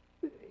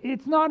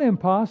 it's not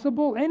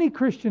impossible. Any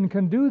Christian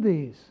can do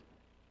these.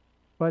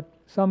 But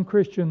some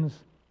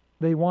Christians,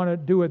 they want to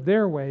do it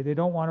their way. They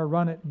don't want to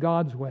run it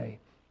God's way.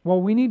 Well,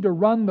 we need to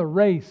run the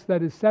race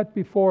that is set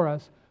before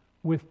us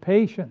with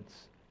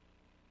patience.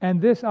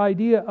 And this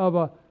idea of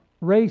a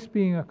race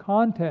being a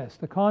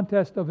contest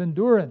of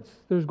endurance.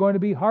 There's going to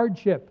be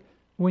hardship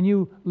when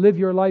you live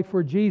your life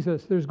for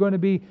Jesus. There's going to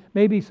be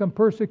maybe some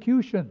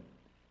persecution.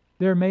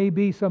 There may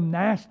be some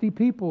nasty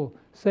people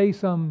say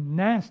some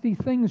nasty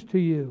things to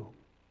you.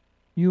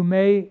 You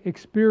may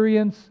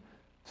experience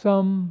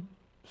some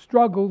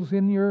struggles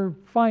in your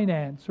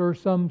finance or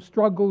some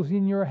struggles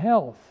in your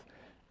health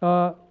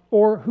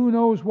or who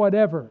knows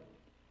whatever.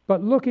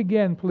 But look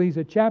again, please,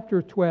 at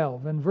chapter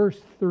 12 and verse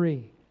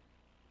 3.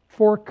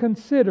 For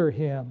consider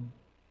him,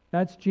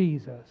 that's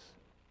Jesus,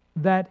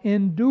 that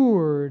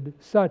endured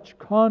such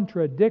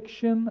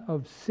contradiction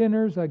of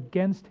sinners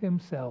against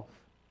himself.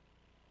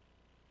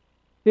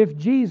 If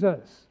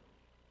Jesus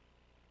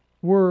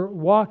were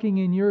walking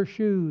in your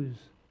shoes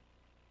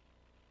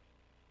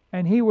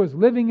and he was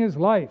living his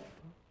life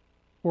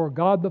for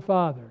God the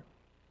Father,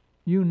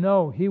 you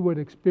know he would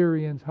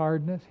experience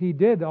hardness. He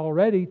did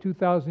already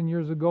 2,000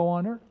 years ago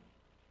on earth,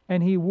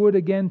 and he would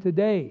again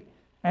today.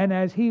 And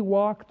as he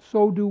walked,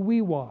 so do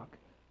we walk.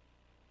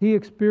 He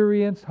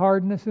experienced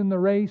hardness in the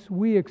race.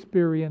 We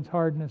experience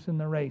hardness in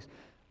the race.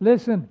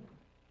 Listen,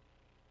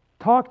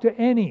 talk to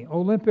any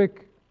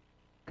Olympic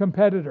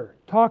competitor.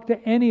 Talk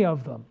to any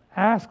of them.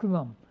 Ask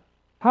them,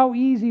 how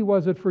easy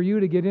was it for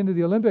you to get into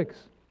the Olympics?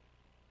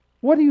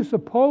 What do you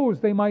suppose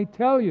they might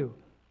tell you?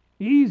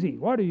 Easy.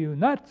 What are you,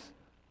 nuts?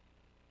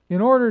 In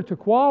order to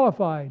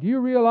qualify, do you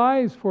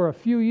realize for a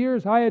few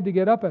years I had to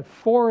get up at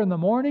 4 in the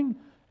morning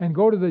and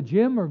go to the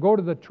gym or go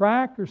to the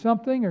track or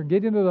something or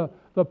get into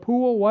the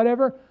pool,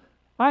 whatever?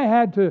 I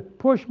had to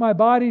push my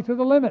body to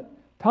the limit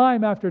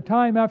time after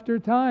time after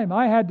time.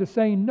 I had to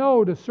say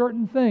no to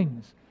certain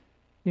things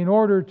in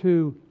order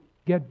to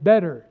get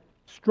better,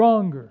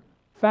 stronger,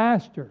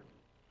 faster.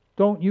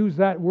 Don't use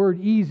that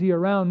word easy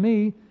around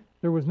me.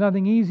 There was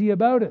nothing easy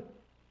about it.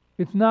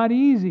 It's not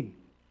easy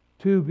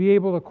to be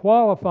able to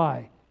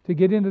qualify to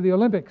get into the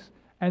Olympics.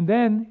 And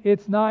then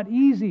it's not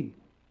easy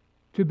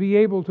to be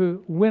able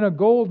to win a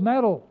gold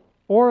medal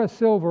or a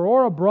silver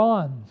or a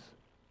bronze.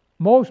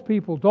 Most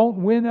people don't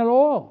win at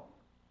all.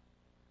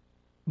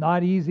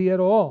 Not easy at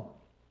all.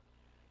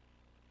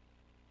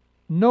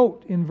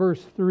 Note in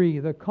verse 3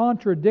 the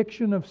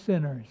contradiction of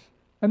sinners.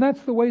 And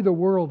that's the way the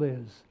world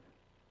is.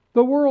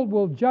 The world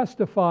will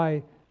justify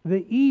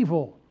the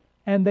evil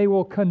and they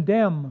will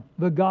condemn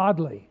the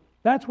godly.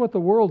 That's what the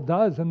world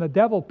does, and the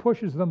devil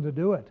pushes them to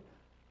do it.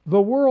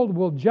 The world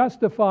will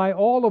justify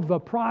all of the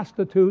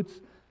prostitutes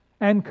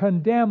and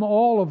condemn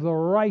all of the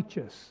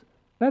righteous.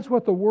 That's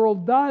what the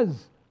world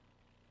does.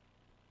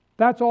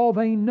 That's all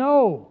they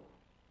know.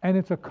 And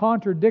it's a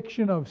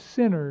contradiction of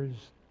sinners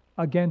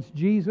against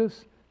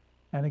Jesus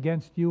and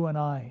against you and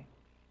I.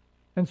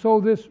 And so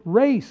this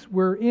race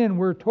we're in,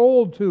 we're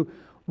told to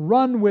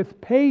run with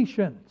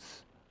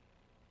patience.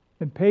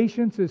 And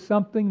patience is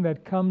something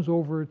that comes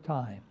over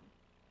time.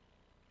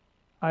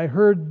 I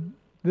heard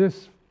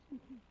this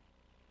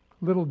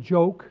little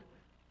joke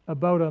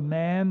about a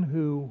man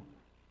who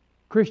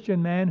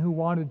Christian man who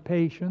wanted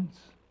patience.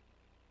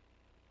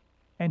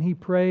 And he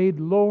prayed,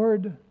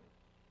 Lord,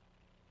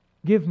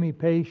 give me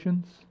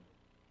patience.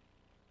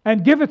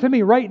 And give it to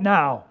me right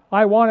now.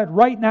 I want it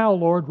right now,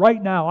 Lord,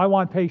 right now. I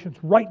want patience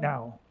right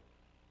now.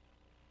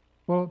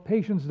 Well,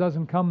 patience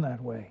doesn't come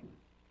that way.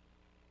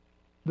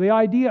 The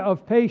idea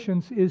of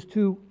patience is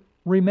to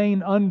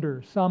remain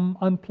under some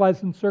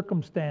unpleasant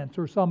circumstance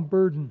or some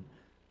burden.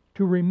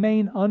 To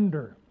remain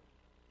under.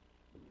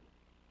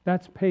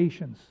 That's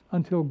patience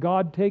until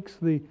God takes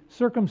the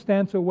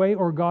circumstance away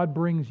or God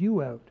brings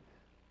you out.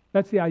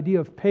 That's the idea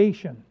of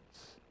patience.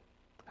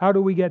 How do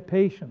we get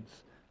patience?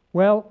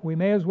 Well, we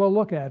may as well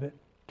look at it.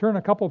 Turn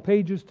a couple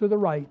pages to the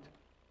right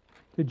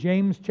to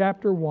James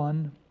chapter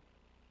 1.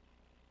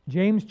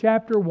 James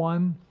chapter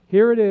 1,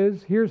 here it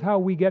is. Here's how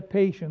we get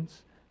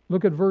patience.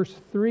 Look at verse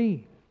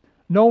 3.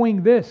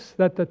 Knowing this,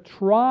 that the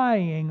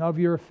trying of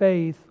your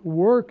faith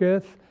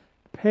worketh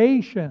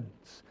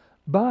patience.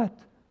 But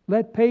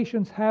let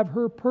patience have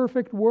her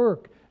perfect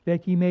work,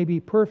 that ye may be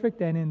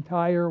perfect and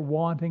entire,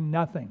 wanting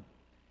nothing.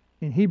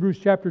 In Hebrews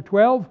chapter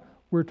 12,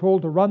 we're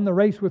told to run the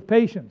race with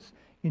patience.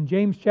 In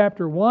James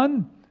chapter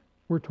 1,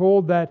 we're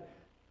told that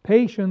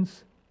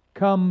patience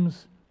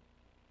comes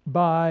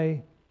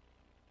by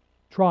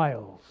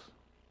trials,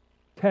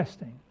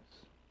 testings,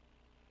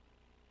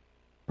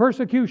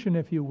 persecution,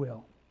 if you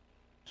will.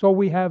 So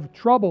we have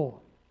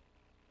trouble,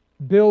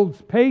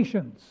 builds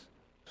patience,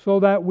 so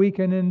that we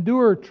can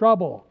endure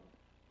trouble,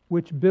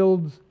 which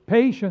builds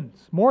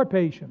patience, more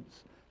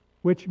patience,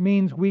 which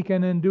means we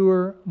can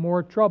endure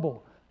more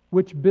trouble,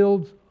 which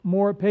builds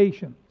more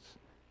patience.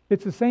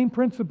 It's the same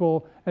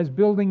principle as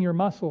building your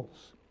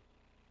muscles.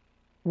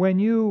 When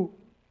you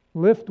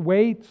lift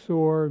weights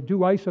or do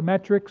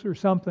isometrics or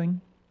something,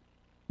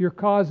 you're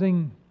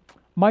causing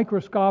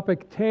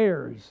microscopic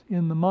tears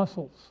in the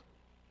muscles.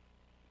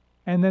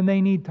 And then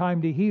they need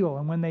time to heal.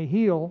 And when they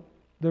heal,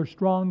 they're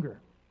stronger.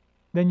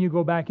 Then you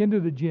go back into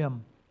the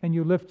gym and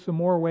you lift some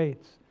more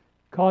weights,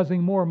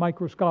 causing more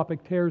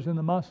microscopic tears in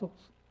the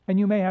muscles. And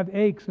you may have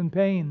aches and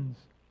pains.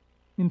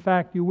 In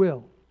fact, you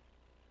will.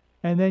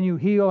 And then you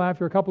heal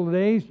after a couple of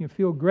days, you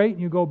feel great,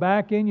 and you go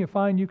back in, you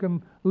find you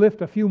can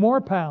lift a few more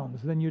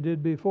pounds than you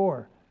did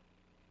before.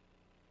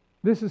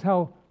 This is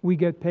how we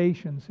get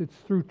patience. It's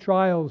through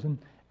trials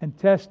and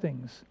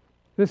testings.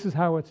 This is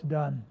how it's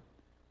done.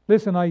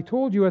 Listen, I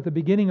told you at the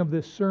beginning of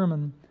this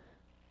sermon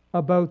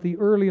about the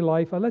early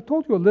life. I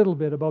told you a little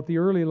bit about the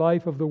early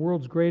life of the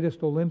world's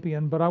greatest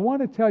Olympian, but I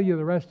want to tell you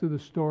the rest of the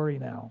story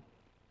now.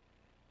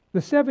 The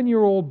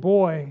 7-year-old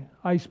boy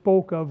I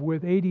spoke of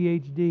with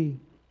ADHD,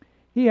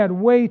 he had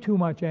way too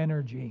much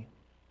energy,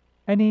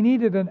 and he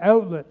needed an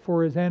outlet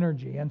for his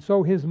energy. And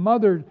so his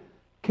mother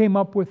came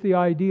up with the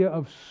idea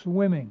of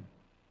swimming.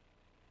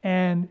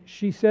 And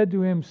she said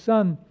to him,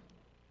 son,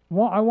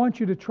 I want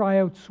you to try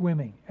out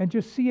swimming and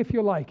just see if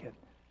you like it.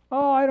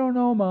 Oh, I don't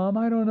know, Mom,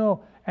 I don't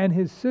know. And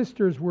his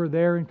sisters were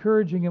there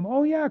encouraging him.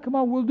 Oh yeah, come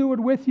on, we'll do it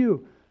with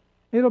you.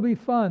 It'll be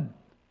fun.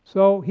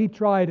 So he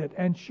tried it,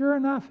 and sure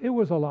enough, it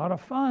was a lot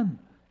of fun.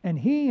 And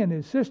he and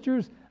his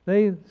sisters,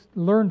 they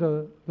learned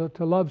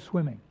to love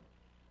swimming.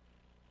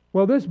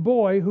 Well, this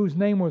boy, whose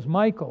name was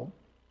Michael,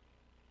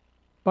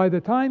 by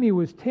the time he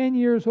was 10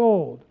 years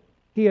old,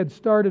 he had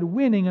started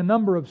winning a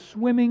number of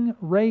swimming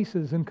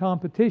races and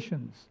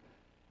competitions.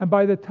 And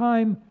by the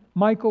time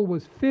Michael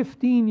was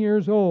 15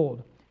 years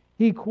old,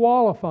 he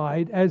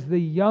qualified as the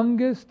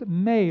youngest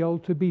male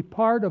to be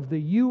part of the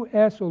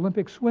U.S.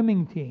 Olympic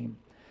swimming team.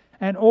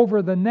 And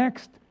over the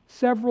next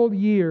several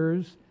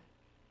years,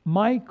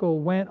 Michael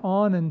went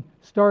on and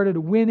started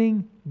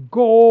winning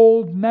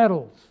gold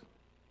medals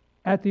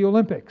at the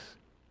Olympics.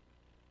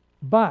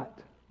 But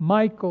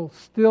Michael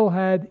still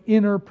had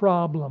inner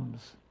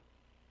problems.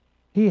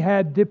 He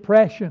had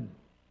depression.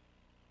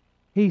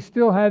 He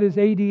still had his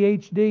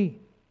ADHD.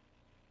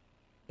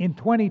 In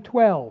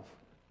 2012,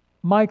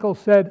 Michael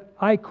said,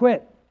 I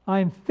quit.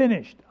 I'm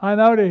finished. I'm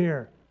out of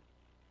here.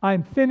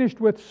 I'm finished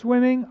with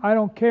swimming. I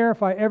don't care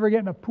if I ever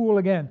get in a pool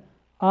again.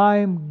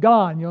 I'm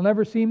gone. You'll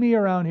never see me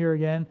around here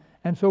again.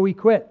 And so he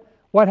quit.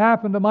 What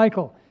happened to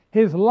Michael?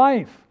 His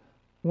life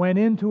went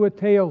into a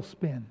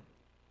tailspin.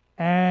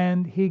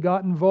 And he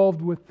got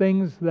involved with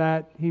things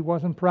that he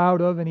wasn't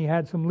proud of, and he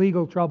had some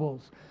legal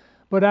troubles.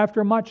 But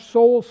after much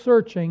soul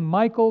searching,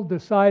 Michael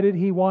decided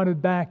he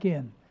wanted back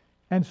in.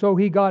 And so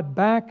he got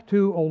back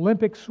to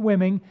Olympic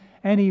swimming,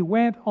 and he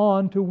went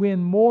on to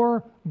win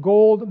more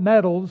gold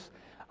medals,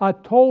 a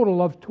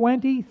total of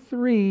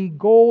 23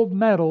 gold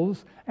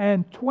medals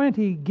and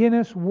 20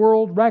 Guinness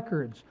World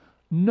Records.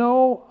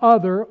 No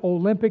other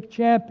Olympic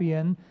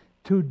champion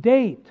to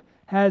date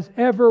has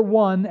ever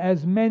won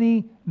as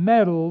many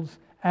medals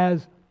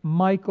as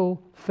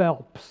Michael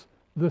Phelps,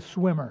 the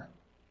swimmer.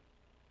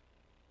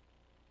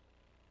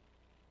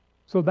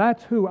 So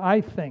that's who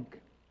I think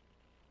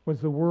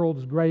was the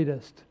world's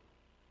greatest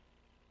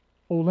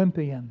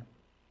Olympian.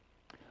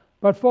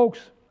 But folks,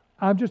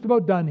 I'm just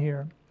about done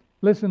here.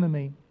 Listen to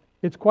me.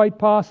 It's quite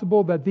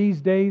possible that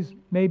these days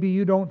maybe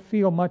you don't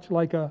feel much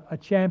like a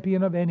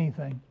champion of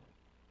anything.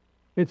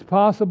 It's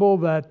possible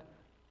that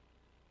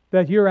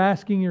that you're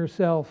asking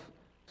yourself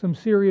some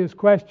serious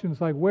questions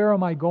like, where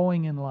am I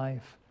going in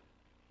life?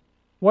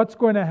 What's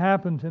going to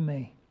happen to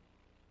me?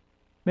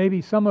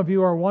 Maybe some of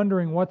you are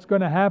wondering what's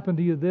going to happen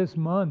to you this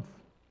month.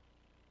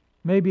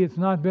 Maybe it's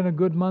not been a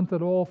good month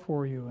at all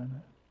for you, and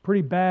a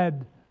pretty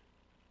bad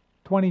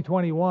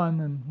 2021,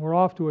 and we're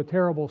off to a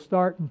terrible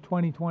start in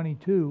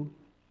 2022.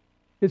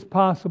 It's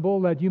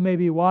possible that you may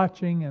be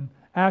watching and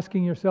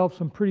asking yourself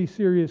some pretty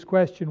serious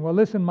questions. Well,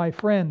 listen, my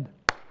friend,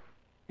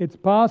 it's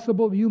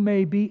possible you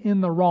may be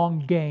in the wrong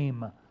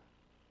game.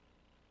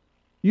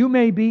 You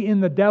may be in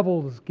the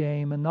devil's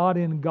game and not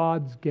in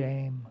God's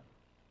game.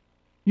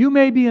 You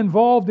may be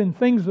involved in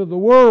things of the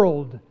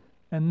world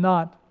and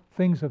not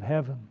things of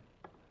heaven.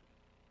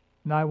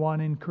 And I want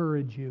to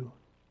encourage you,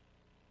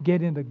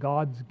 get into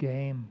God's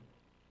game.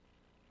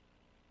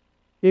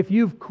 If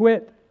you've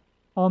quit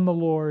on the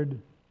Lord,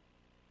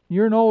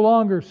 you're no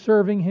longer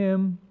serving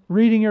Him,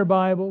 reading your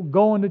Bible,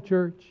 going to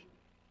church,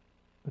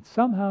 but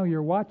somehow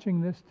you're watching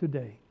this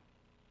today.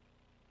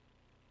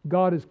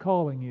 God is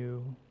calling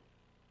you.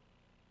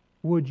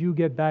 Would you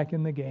get back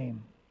in the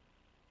game?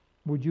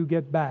 Would you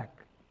get back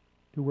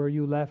to where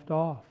you left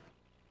off?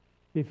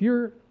 If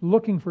you're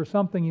looking for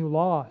something you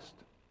lost,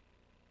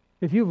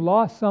 if you've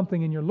lost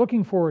something and you're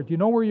looking for it, you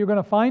know where you're going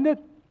to find it?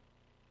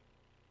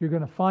 You're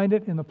going to find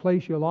it in the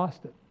place you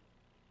lost it.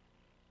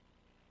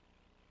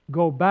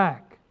 Go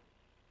back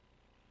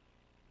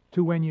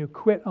to when you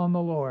quit on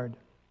the Lord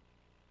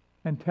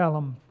and tell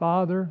Him,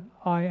 Father,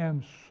 I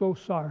am so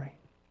sorry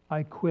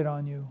I quit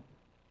on you.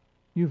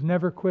 You've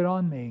never quit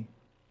on me.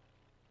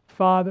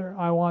 Father,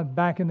 I want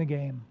back in the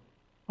game.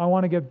 I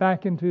want to get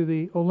back into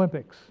the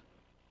Olympics.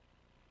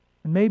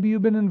 And maybe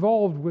you've been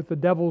involved with the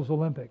devil's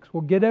Olympics.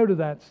 Well, get out of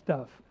that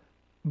stuff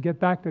and get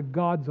back to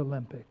God's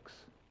Olympics.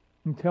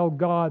 And tell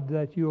God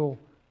that you'll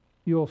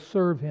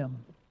serve Him.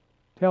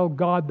 Tell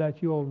God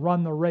that you'll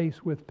run the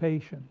race with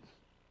patience.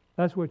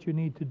 That's what you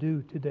need to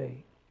do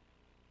today,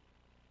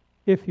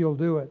 if you'll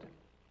do it.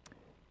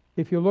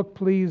 If you look,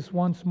 please,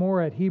 once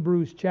more at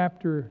Hebrews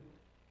chapter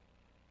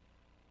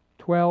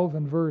 12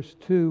 and verse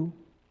 2.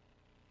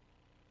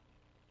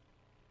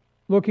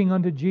 Looking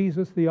unto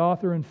Jesus, the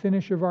author and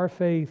finisher of our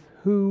faith,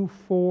 who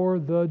for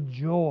the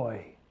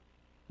joy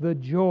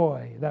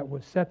that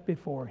was set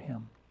before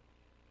Him.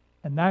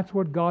 And that's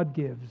what God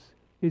gives,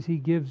 is He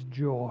gives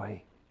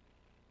joy.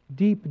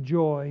 Deep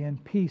joy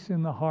and peace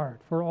in the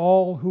heart for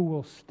all who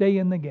will stay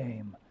in the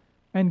game.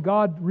 And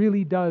God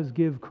really does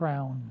give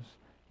crowns.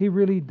 He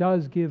really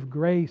does give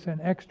grace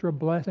and extra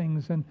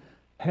blessings and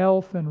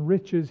health and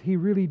riches. He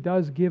really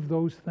does give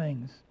those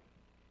things.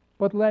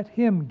 But let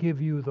Him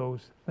give you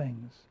those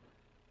things.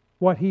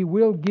 What He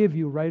will give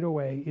you right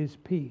away is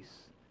peace,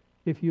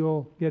 if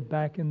you'll get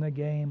back in the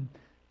game.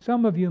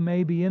 Some of you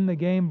may be in the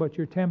game, but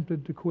you're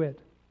tempted to quit.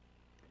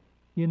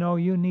 You know,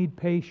 you need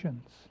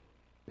patience.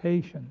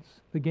 Patience.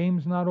 The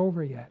game's not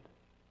over yet.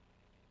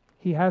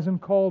 He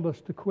hasn't called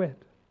us to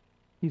quit.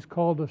 He's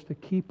called us to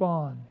keep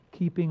on,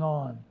 keeping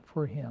on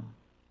for Him.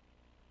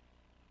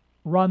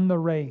 Run the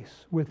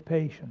race with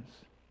patience.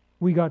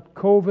 We got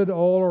COVID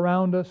all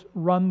around us.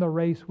 Run the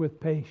race with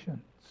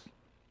patience.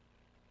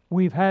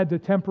 We've had to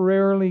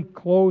temporarily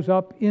close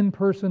up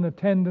in-person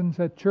attendance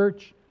at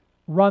church.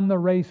 Run the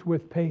race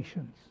with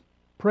patience.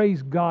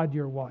 Praise God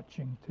you're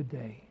watching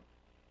today.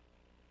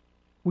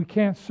 We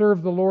can't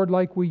serve the Lord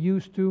like we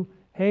used to.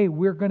 Hey,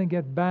 we're going to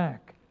get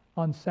back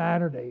on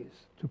Saturdays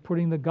to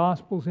putting the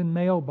Gospels in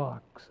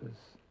mailboxes.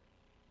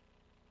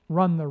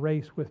 Run the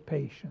race with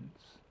patience.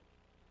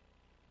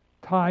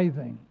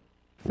 Tithing,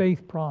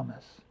 faith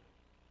promise.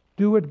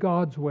 Do it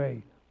God's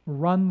way.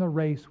 Run the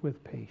race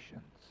with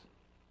patience.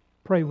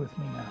 Pray with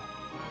me now.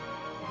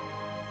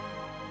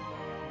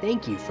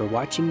 Thank you for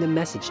watching the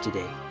message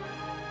today.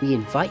 We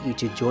invite you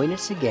to join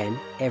us again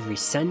every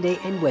Sunday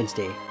and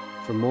Wednesday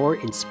for more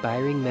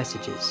inspiring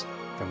messages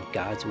from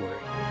God's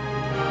Word.